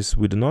 otherwise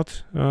we do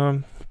not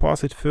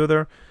pass it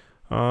further.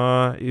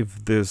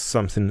 If there's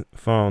something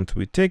found,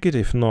 we take it.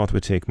 If not, we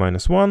take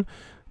 -1.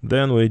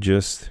 Then we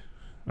just,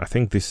 I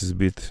think this is a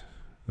bit,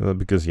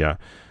 because yeah,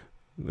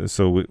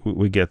 so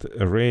we get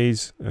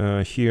arrays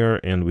here,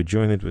 and we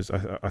join it with,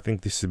 I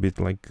think this is a bit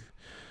like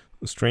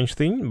a strange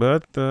thing,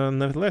 but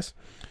nevertheless.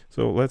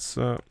 So let's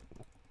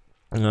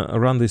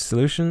run this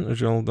solution.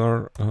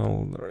 Jaldhar,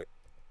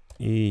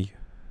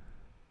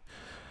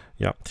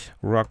 yeah,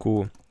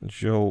 Raku,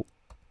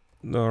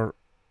 Jaldhar,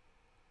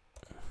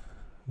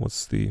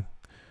 what's the,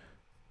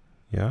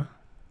 yeah,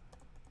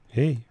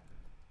 hey,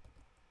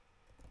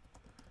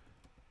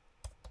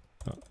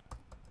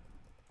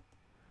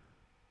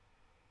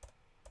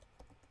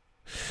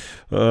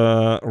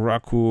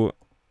 Raku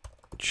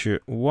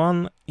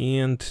Ch1,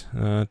 and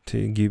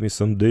to give me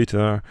some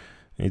data,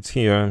 it's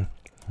here.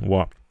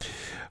 Wow,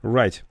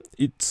 right,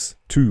 it's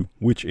 2,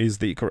 which is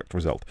the correct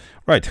result.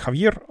 Right,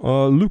 Javier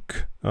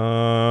Luque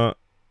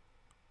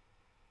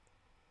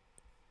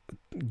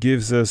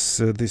gives us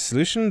this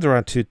solution. There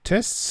are 2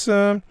 tests,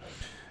 and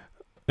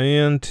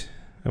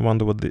I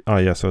wonder what the,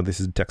 yeah, so this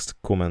is text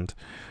comment.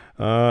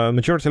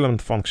 Majority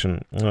element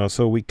function.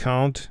 So we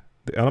count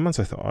the elements.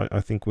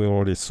 I think we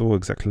already saw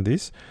exactly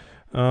this.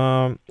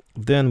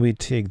 Then we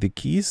take the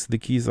keys. The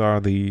keys are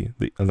the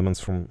elements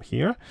from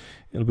here,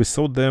 and we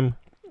sort them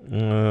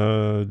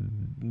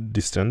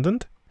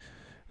descendant,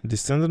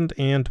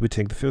 and we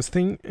take the first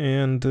thing,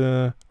 and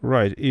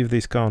right, if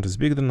this count is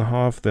bigger than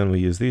half, then we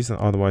use this, and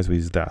otherwise we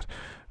use that.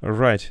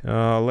 Right,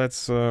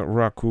 let's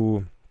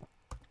Raku,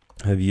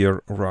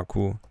 Javier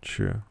Raku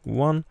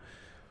Ch1,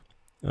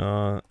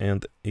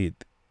 and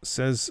it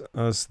says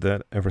us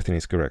that everything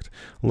is correct.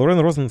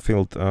 Laurent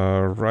Rosenfeld,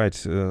 right,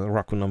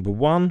 Raku number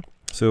 1.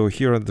 So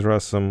here there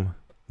are some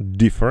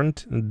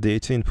different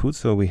data inputs,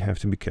 so we have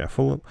to be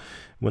careful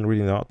when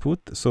reading the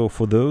output. So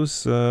for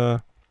those,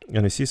 and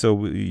you see,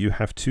 so you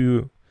have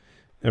 2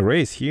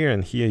 arrays here,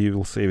 and here you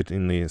will save it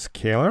in the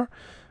scalar.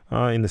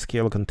 in the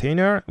scalar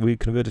container. We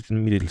convert it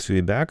immediately to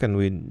a bag, and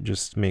we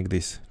just make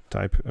this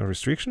type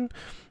restriction.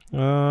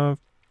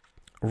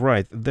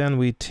 Right, then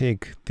we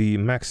take the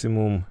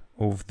maximum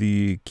of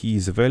the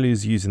keys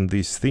values using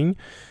this thing.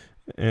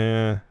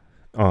 Oh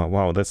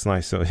wow, that's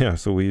nice. So yeah,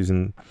 so we're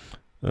using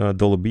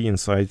 $B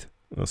inside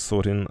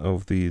sorting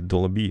of the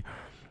 $B.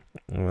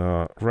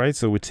 Right,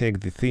 so we take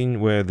the thing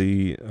where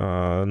the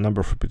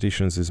number of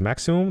repetitions is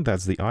maximum,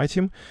 that's the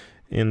item,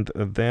 and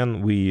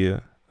then we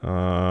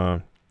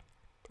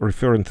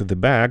referring to the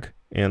bag,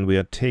 and we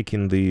are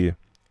taking the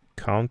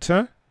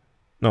counter.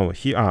 No,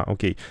 here,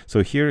 okay,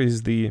 so here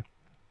is the,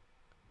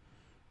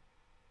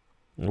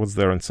 what's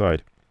there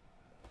inside?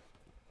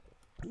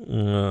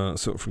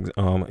 So for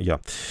yeah,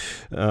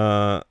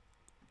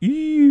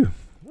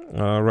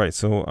 right,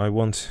 so I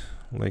want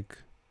like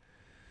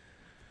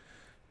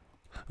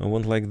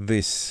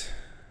this.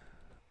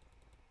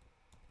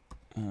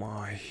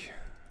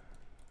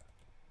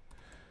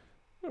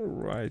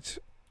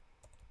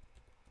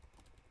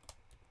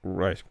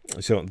 Right,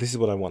 so this is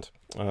what I want,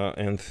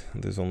 and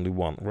there's only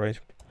one, right?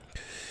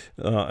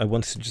 I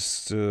want to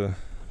just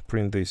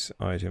print this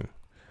item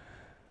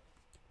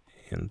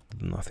and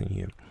nothing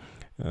here.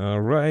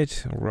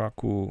 Right,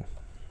 Raku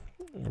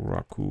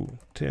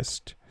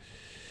test.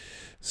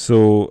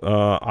 So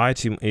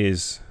item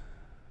is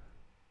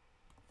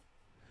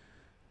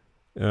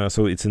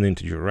so it's an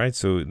integer, right?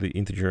 So the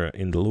integer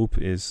in the loop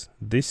is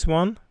this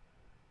one.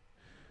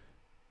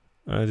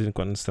 I didn't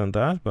quite understand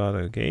that, but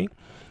okay.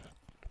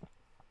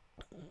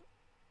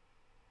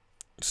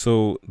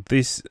 So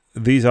these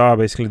are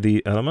basically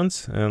the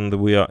elements, and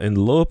we are in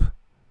the loop.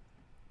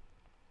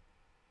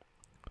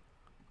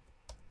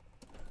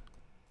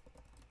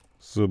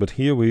 So, but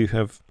here we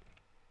have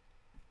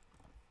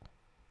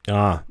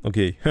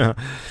okay.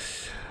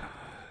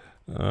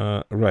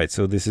 Right,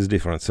 so this is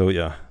different. So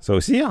yeah, so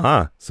see,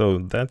 so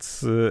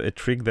that's a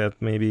trick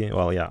that maybe,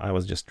 well, yeah, I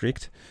was just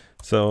tricked.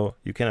 So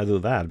you cannot do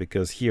that,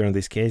 because here in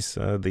this case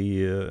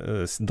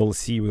the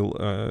 $C will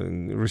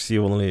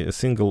receive only a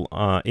single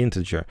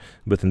integer,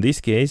 but in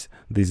this case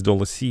this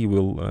 $C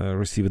will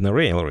receive an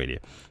array already.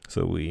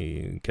 So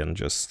we can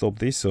just stop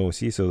this. So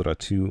see, so there are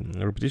two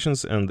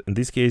repetitions, and in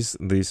this case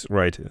this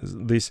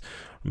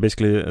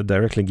basically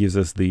directly gives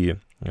us the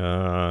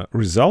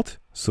result.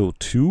 So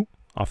 2.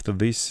 After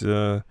this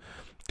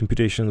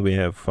computation we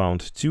have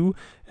found 2,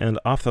 and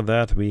after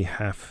that we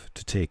have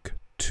to take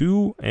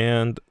 2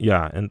 and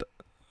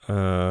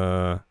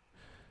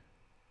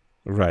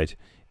right,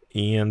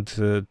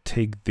 and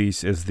take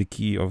this as the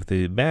key of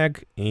the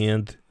bag,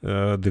 and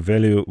the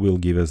value will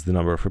give us the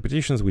number of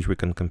repetitions, which we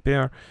can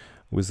compare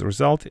with the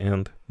result,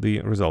 and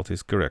the result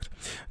is correct.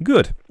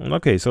 Good.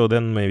 Okay, so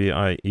then maybe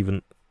I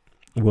even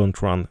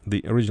won't run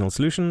the original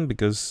solution,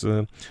 because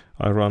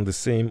I run the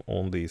same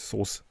on the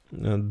source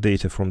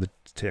data from the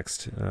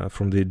text,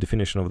 from the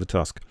definition of the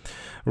task.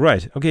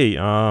 Right, okay,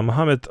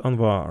 Mohammad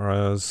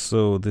Anwar,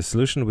 so the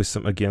solution with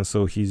some, again,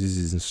 so he's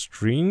using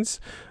strings,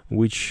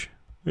 which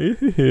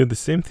the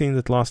same thing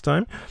that last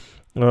time.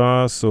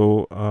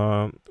 So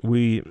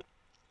we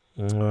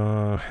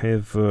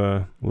have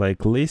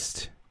like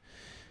list,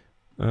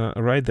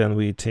 right, then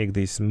we take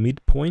this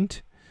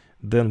midpoint,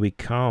 then we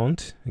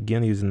count,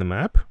 again using the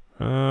map,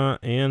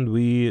 and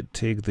we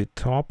take the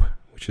top,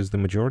 which is the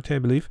majority, I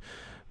believe,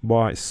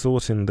 by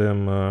sorting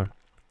them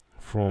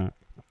from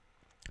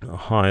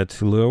higher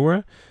to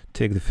lower.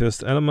 Take the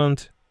first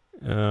element.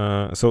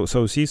 So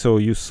see, so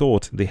you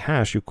sort the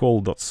hash, you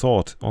call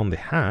 .sort on the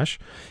hash,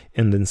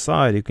 and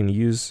inside you can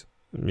use,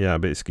 yeah,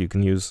 basically you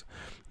can use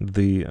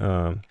the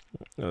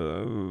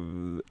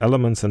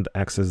elements and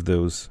access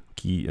those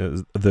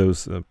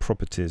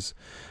properties,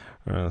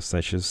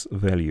 such as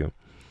value.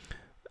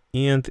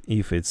 And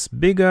if it's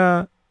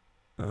bigger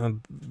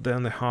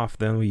than the half,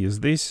 then we use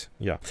this.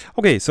 Yeah,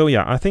 okay, so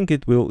yeah, I think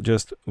it will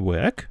just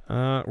work.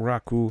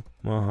 Raku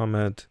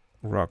Mohammad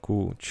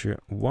Raku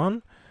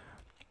Ch1.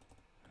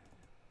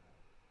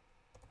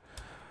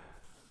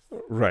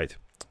 Right,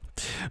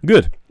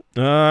 good.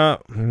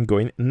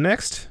 Going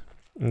next,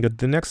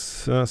 the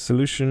next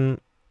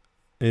solution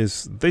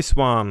is this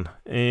one,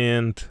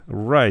 and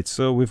right,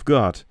 so we've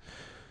got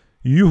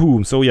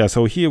Yoo-hoo. So yeah,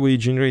 so here we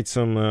generate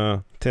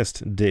some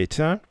test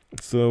data.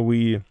 So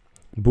we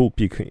bool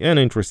pick an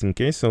interesting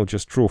case, so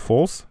just true or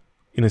false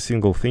in a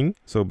single thing.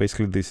 So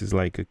basically this is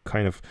like a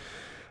kind of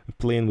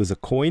playing with a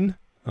coin.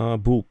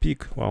 Bool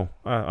pick. Wow,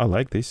 I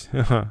like this.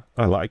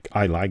 I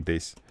like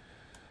this.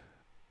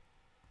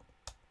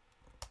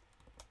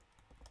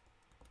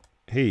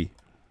 Hey,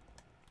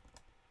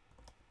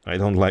 I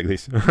don't like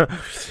this.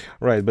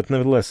 Right, but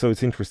nevertheless, so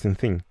it's interesting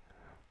thing.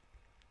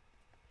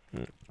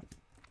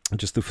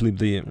 Just to flip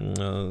the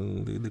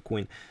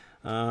coin.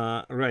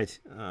 Right,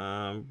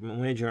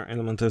 major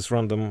element is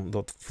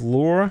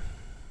random.floor.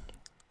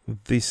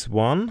 This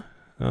one,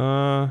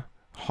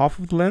 half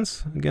of the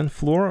length, again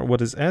floor.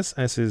 What is S?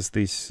 S is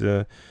this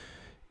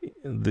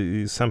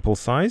the sample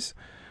size.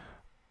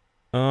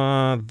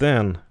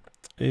 Then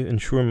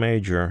ensure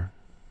major.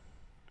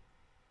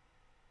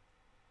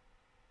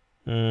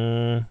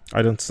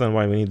 I don't understand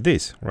why we need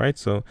this, right?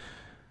 So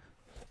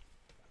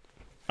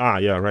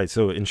yeah, right.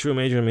 So ensure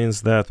major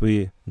means that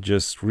we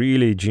just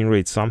really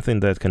generate something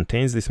that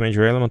contains this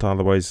major element,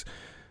 otherwise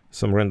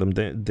some random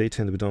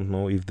data, and we don't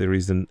know if there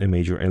is a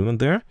major element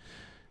there.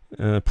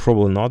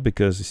 Probably not,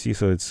 because you see,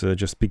 so it's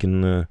just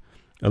picking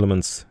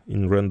elements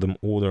in random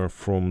order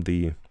from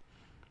the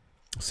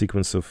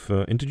sequence of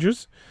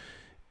integers.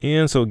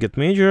 And so get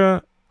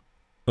major,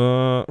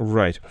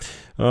 right.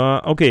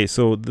 Okay,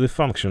 so the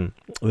function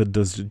that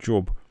does the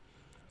job.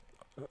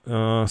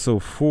 So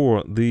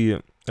for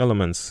the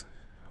elements,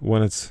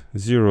 when it's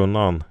 0,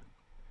 none,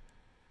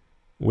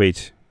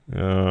 wait,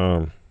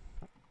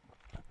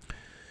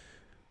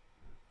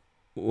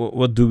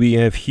 what do we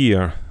have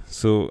here?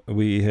 So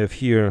we have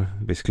here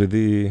basically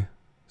the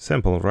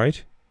sample,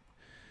 right?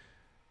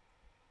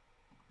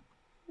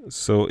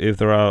 So if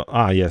there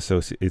are, yeah,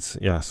 so it's,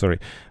 yeah, sorry,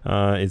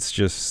 it's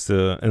just,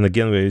 and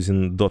again we're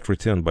using dot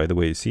return, by the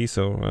way, you see,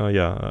 so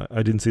yeah,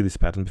 I didn't see this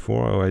pattern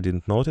before, or I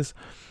didn't notice.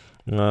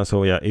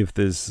 So yeah, if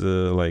there's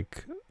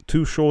like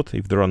too short,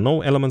 if there are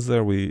no elements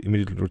there, we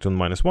immediately return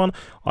 -1,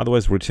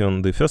 otherwise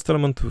return the first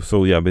element.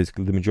 So yeah,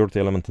 basically the majority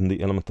element and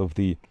the element of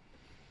the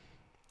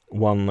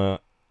one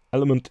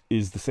element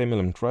is the same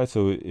element, right?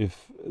 So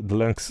if the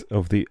length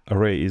of the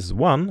array is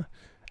 1,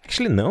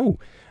 actually no,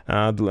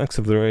 the length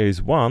of the array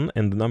is 1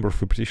 and the number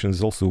of repetitions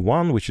is also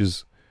 1, which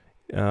is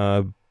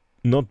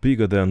not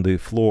bigger than the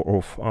floor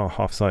of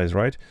half size,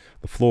 right?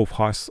 The floor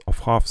of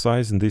half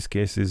size in this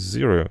case is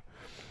 0.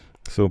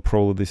 So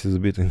probably this is a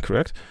bit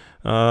incorrect,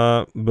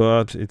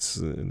 but it's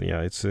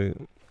yeah, it's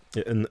an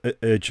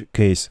edge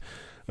case.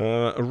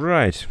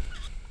 Right,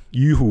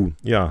 yoo-hoo,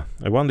 yeah,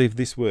 I wonder if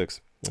this works.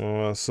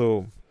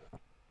 So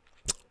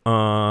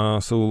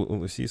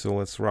let's see, so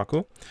let's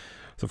Raku.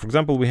 So for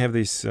example, we have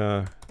this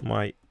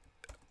my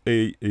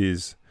a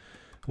is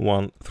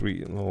 1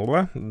 3 blah, blah,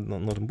 blah.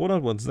 Not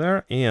important what's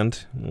there,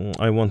 and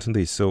I want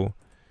this, so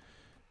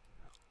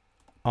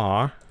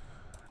r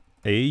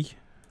a,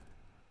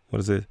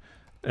 what is it,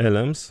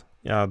 lms,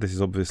 yeah, this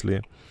is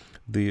obviously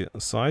the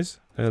size,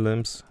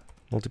 lms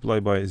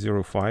multiplied by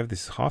 0.5,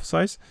 this is half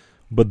size.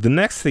 But the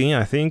next thing,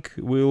 I think,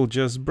 will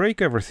just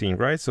break everything,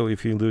 right? So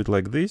if you do it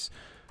like this,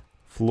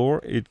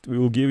 floor, it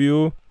will give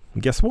you,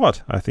 guess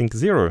what? I think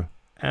 0,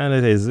 and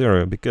it is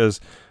 0,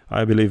 because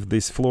I believe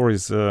this floor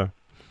is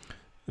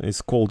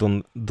called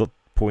on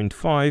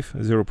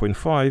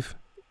 0.5,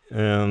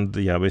 and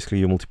yeah, basically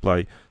you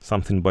multiply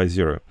something by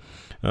 0.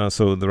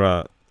 So there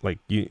are, like,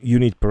 you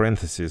need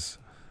parentheses,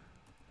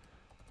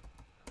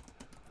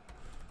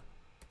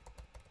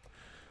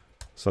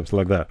 something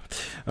like that.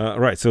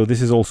 Right, so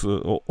this is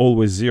also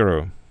always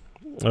 0.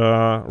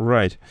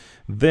 Right,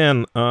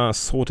 then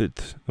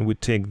sorted, we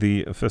take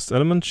the first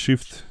element,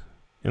 shift,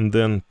 and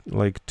then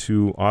like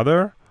two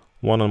other,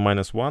 1 and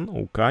 -1,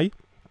 okay.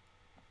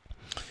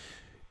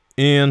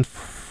 And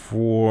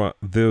for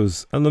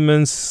those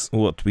elements,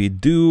 what we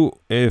do,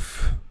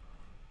 if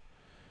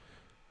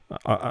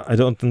I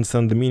don't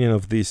understand the meaning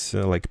of this,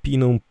 like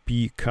p-num,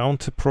 p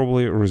count,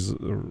 probably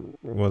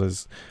what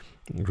is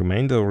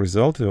remainder or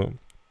result,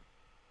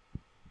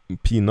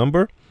 p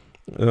number,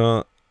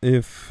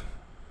 if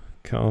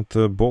count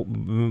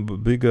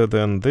bigger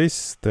than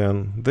this,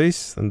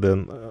 and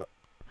then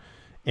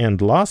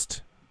and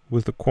last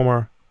with the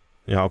comma.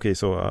 Yeah, okay,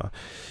 so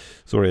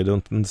sorry, I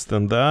don't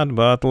understand that,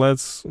 but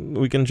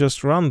we can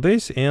just run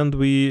this, and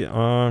we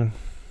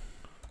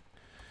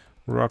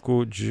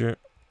Raku,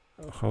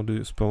 how do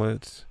you spell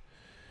it?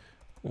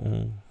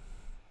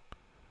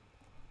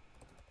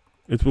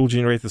 It will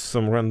generate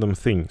some random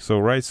thing. So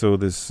right, so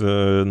this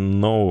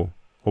no,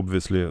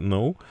 obviously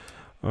no,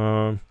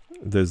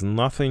 there's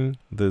nothing,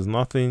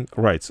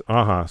 right,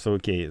 so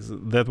okay, so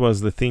that was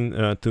the thing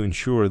to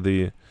ensure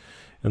the,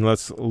 and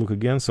let's look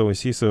again. So we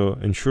see, so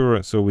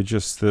ensure, so we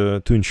just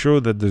to ensure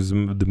that there's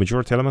the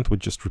majority element, we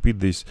just repeat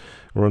this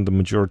random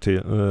majority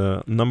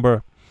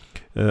number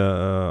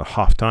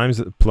half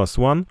times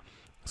 +1.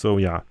 So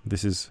yeah,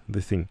 this is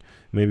the thing.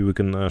 Maybe we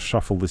can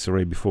shuffle this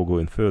array before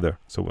going further.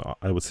 So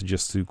I would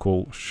suggest to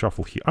call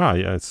shuffle here.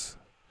 Yeah, it's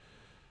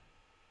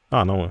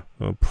no,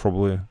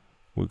 probably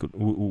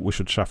we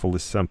should shuffle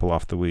this sample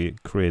after we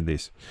create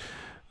this.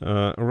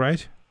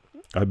 Right,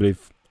 I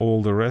believe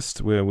all the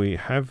rest where we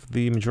have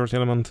the majority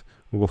element,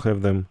 we will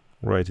have them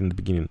right in the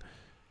beginning.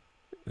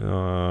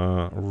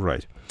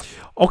 Right,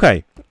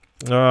 okay,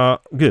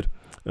 good.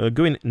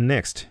 Going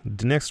next,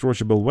 the next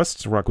Roger Bell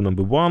West, Raku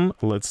number 1.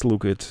 Let's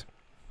look at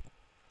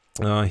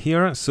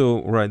here.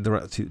 So right, there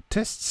are two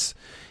tests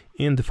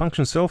in the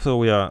function itself. So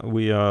we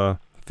are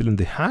filling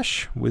the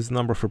hash with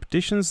number of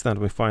repetitions, that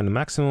we find the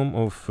maximum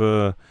of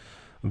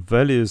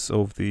values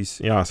of these.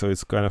 Yeah, so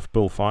it's kind of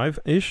Perl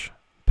 5-ish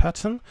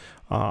pattern.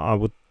 I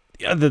would,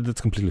 yeah,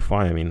 that's completely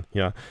fine. I mean,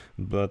 yeah,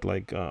 but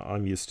like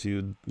I'm used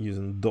to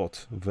using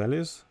dot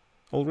values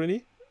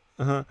already,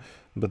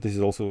 but this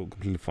is also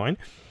completely fine.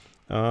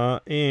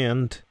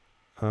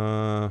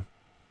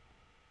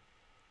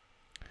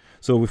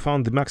 So we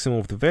found the maximum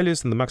of the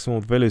values, and the maximum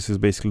of the values is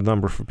basically the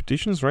number of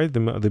repetitions, right?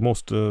 The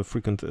most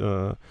frequent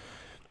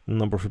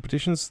number of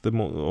repetitions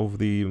of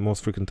the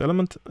most frequent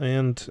element,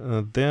 and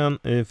then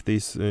if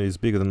this is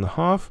bigger than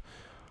half,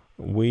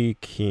 we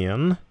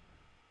can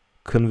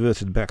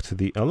convert it back to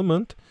the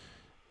element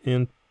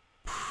and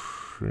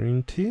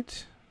print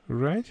it,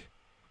 right?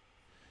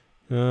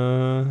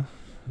 I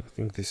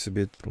think this is a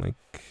bit like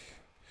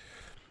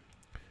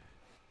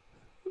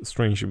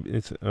strange.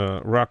 It's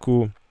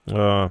Raku,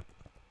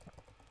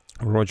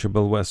 Roger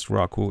Bell West,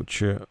 Raku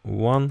Ch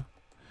 1.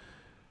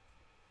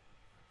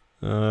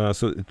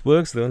 So it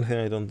works. The only thing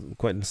I don't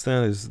quite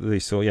understand is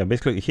this. So yeah,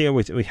 basically here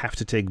we have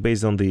to take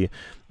based on the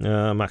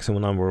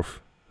maximum number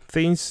of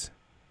things.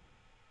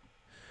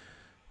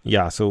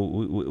 Yeah, so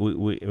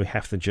we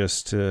have to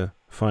just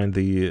find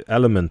the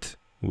element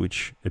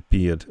which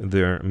appeared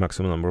there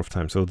maximum number of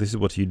times. So this is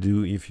what you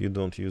do if you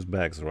don't use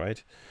bags,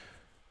 right?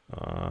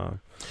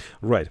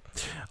 Right.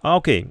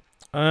 Okay.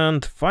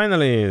 And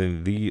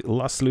finally, the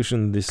last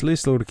solution in this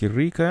list, Ulrich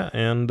Rieke,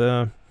 and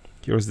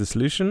here's the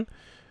solution.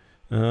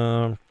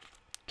 So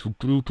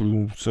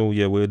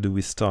yeah, where do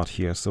we start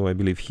here? So I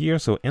believe here.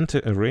 So enter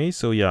array.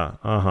 So yeah,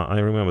 I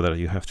remember that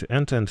you have to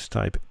enter and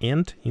type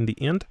end in the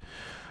end.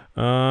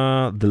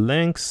 The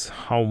lengths,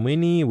 how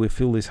many? We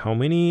fill this how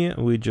many?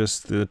 We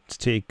just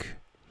take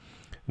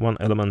one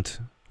element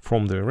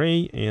from the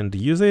array and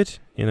use it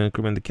and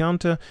increment the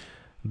counter.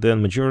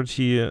 Then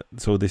majority.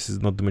 So this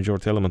is not the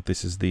majority element.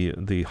 This is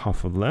the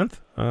half of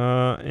length.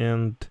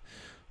 And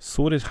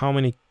sort it how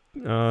many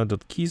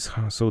dot keys.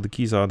 So the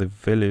keys are the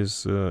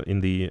values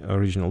in the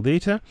original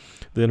data.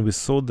 Then we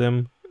sort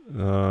them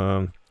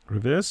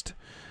reversed,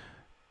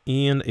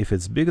 and if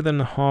it's bigger than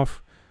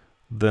half,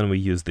 then we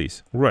use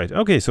this. Right.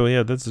 Okay. So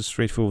yeah, that's a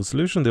straightforward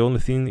solution. The only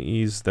thing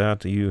is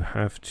that you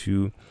have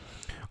to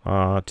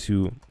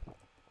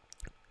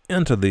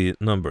enter the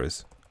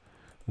numbers,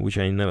 which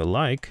I never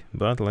like.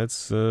 But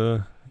let's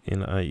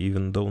and I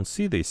even don't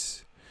see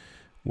this.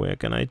 Where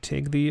can I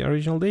take the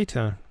original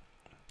data?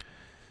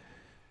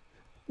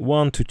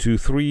 1 2 2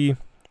 3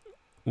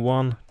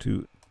 1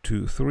 2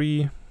 2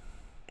 3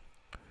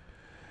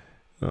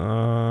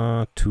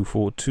 2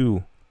 4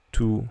 2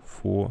 2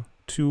 4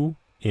 2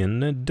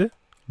 end.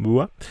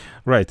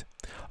 Right.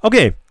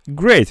 Okay,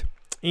 great.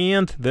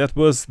 And that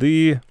was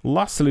the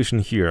last solution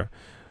here.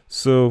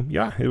 So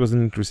yeah, it was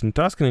an interesting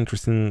task, an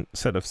interesting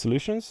set of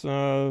solutions.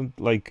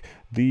 Like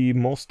the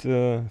most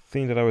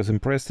thing that I was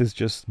impressed is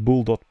just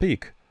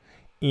bool.pick.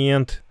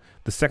 And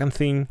the second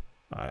thing,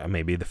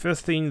 maybe the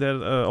first thing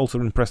that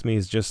also impressed me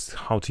is just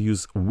how to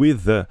use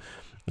with to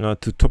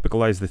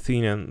topicalize the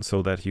thing, and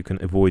so that you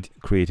can avoid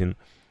creating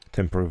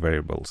temporary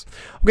variables.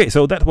 Okay,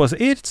 so that was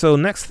it. So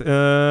next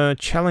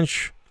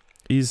challenge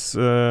is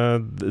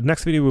the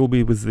next video will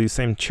be with the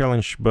same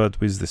challenge but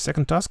with the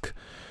second task,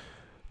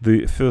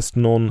 the first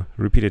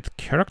non-repeated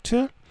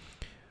character.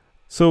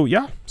 So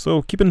yeah,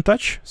 so keep in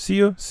touch. See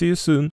you soon.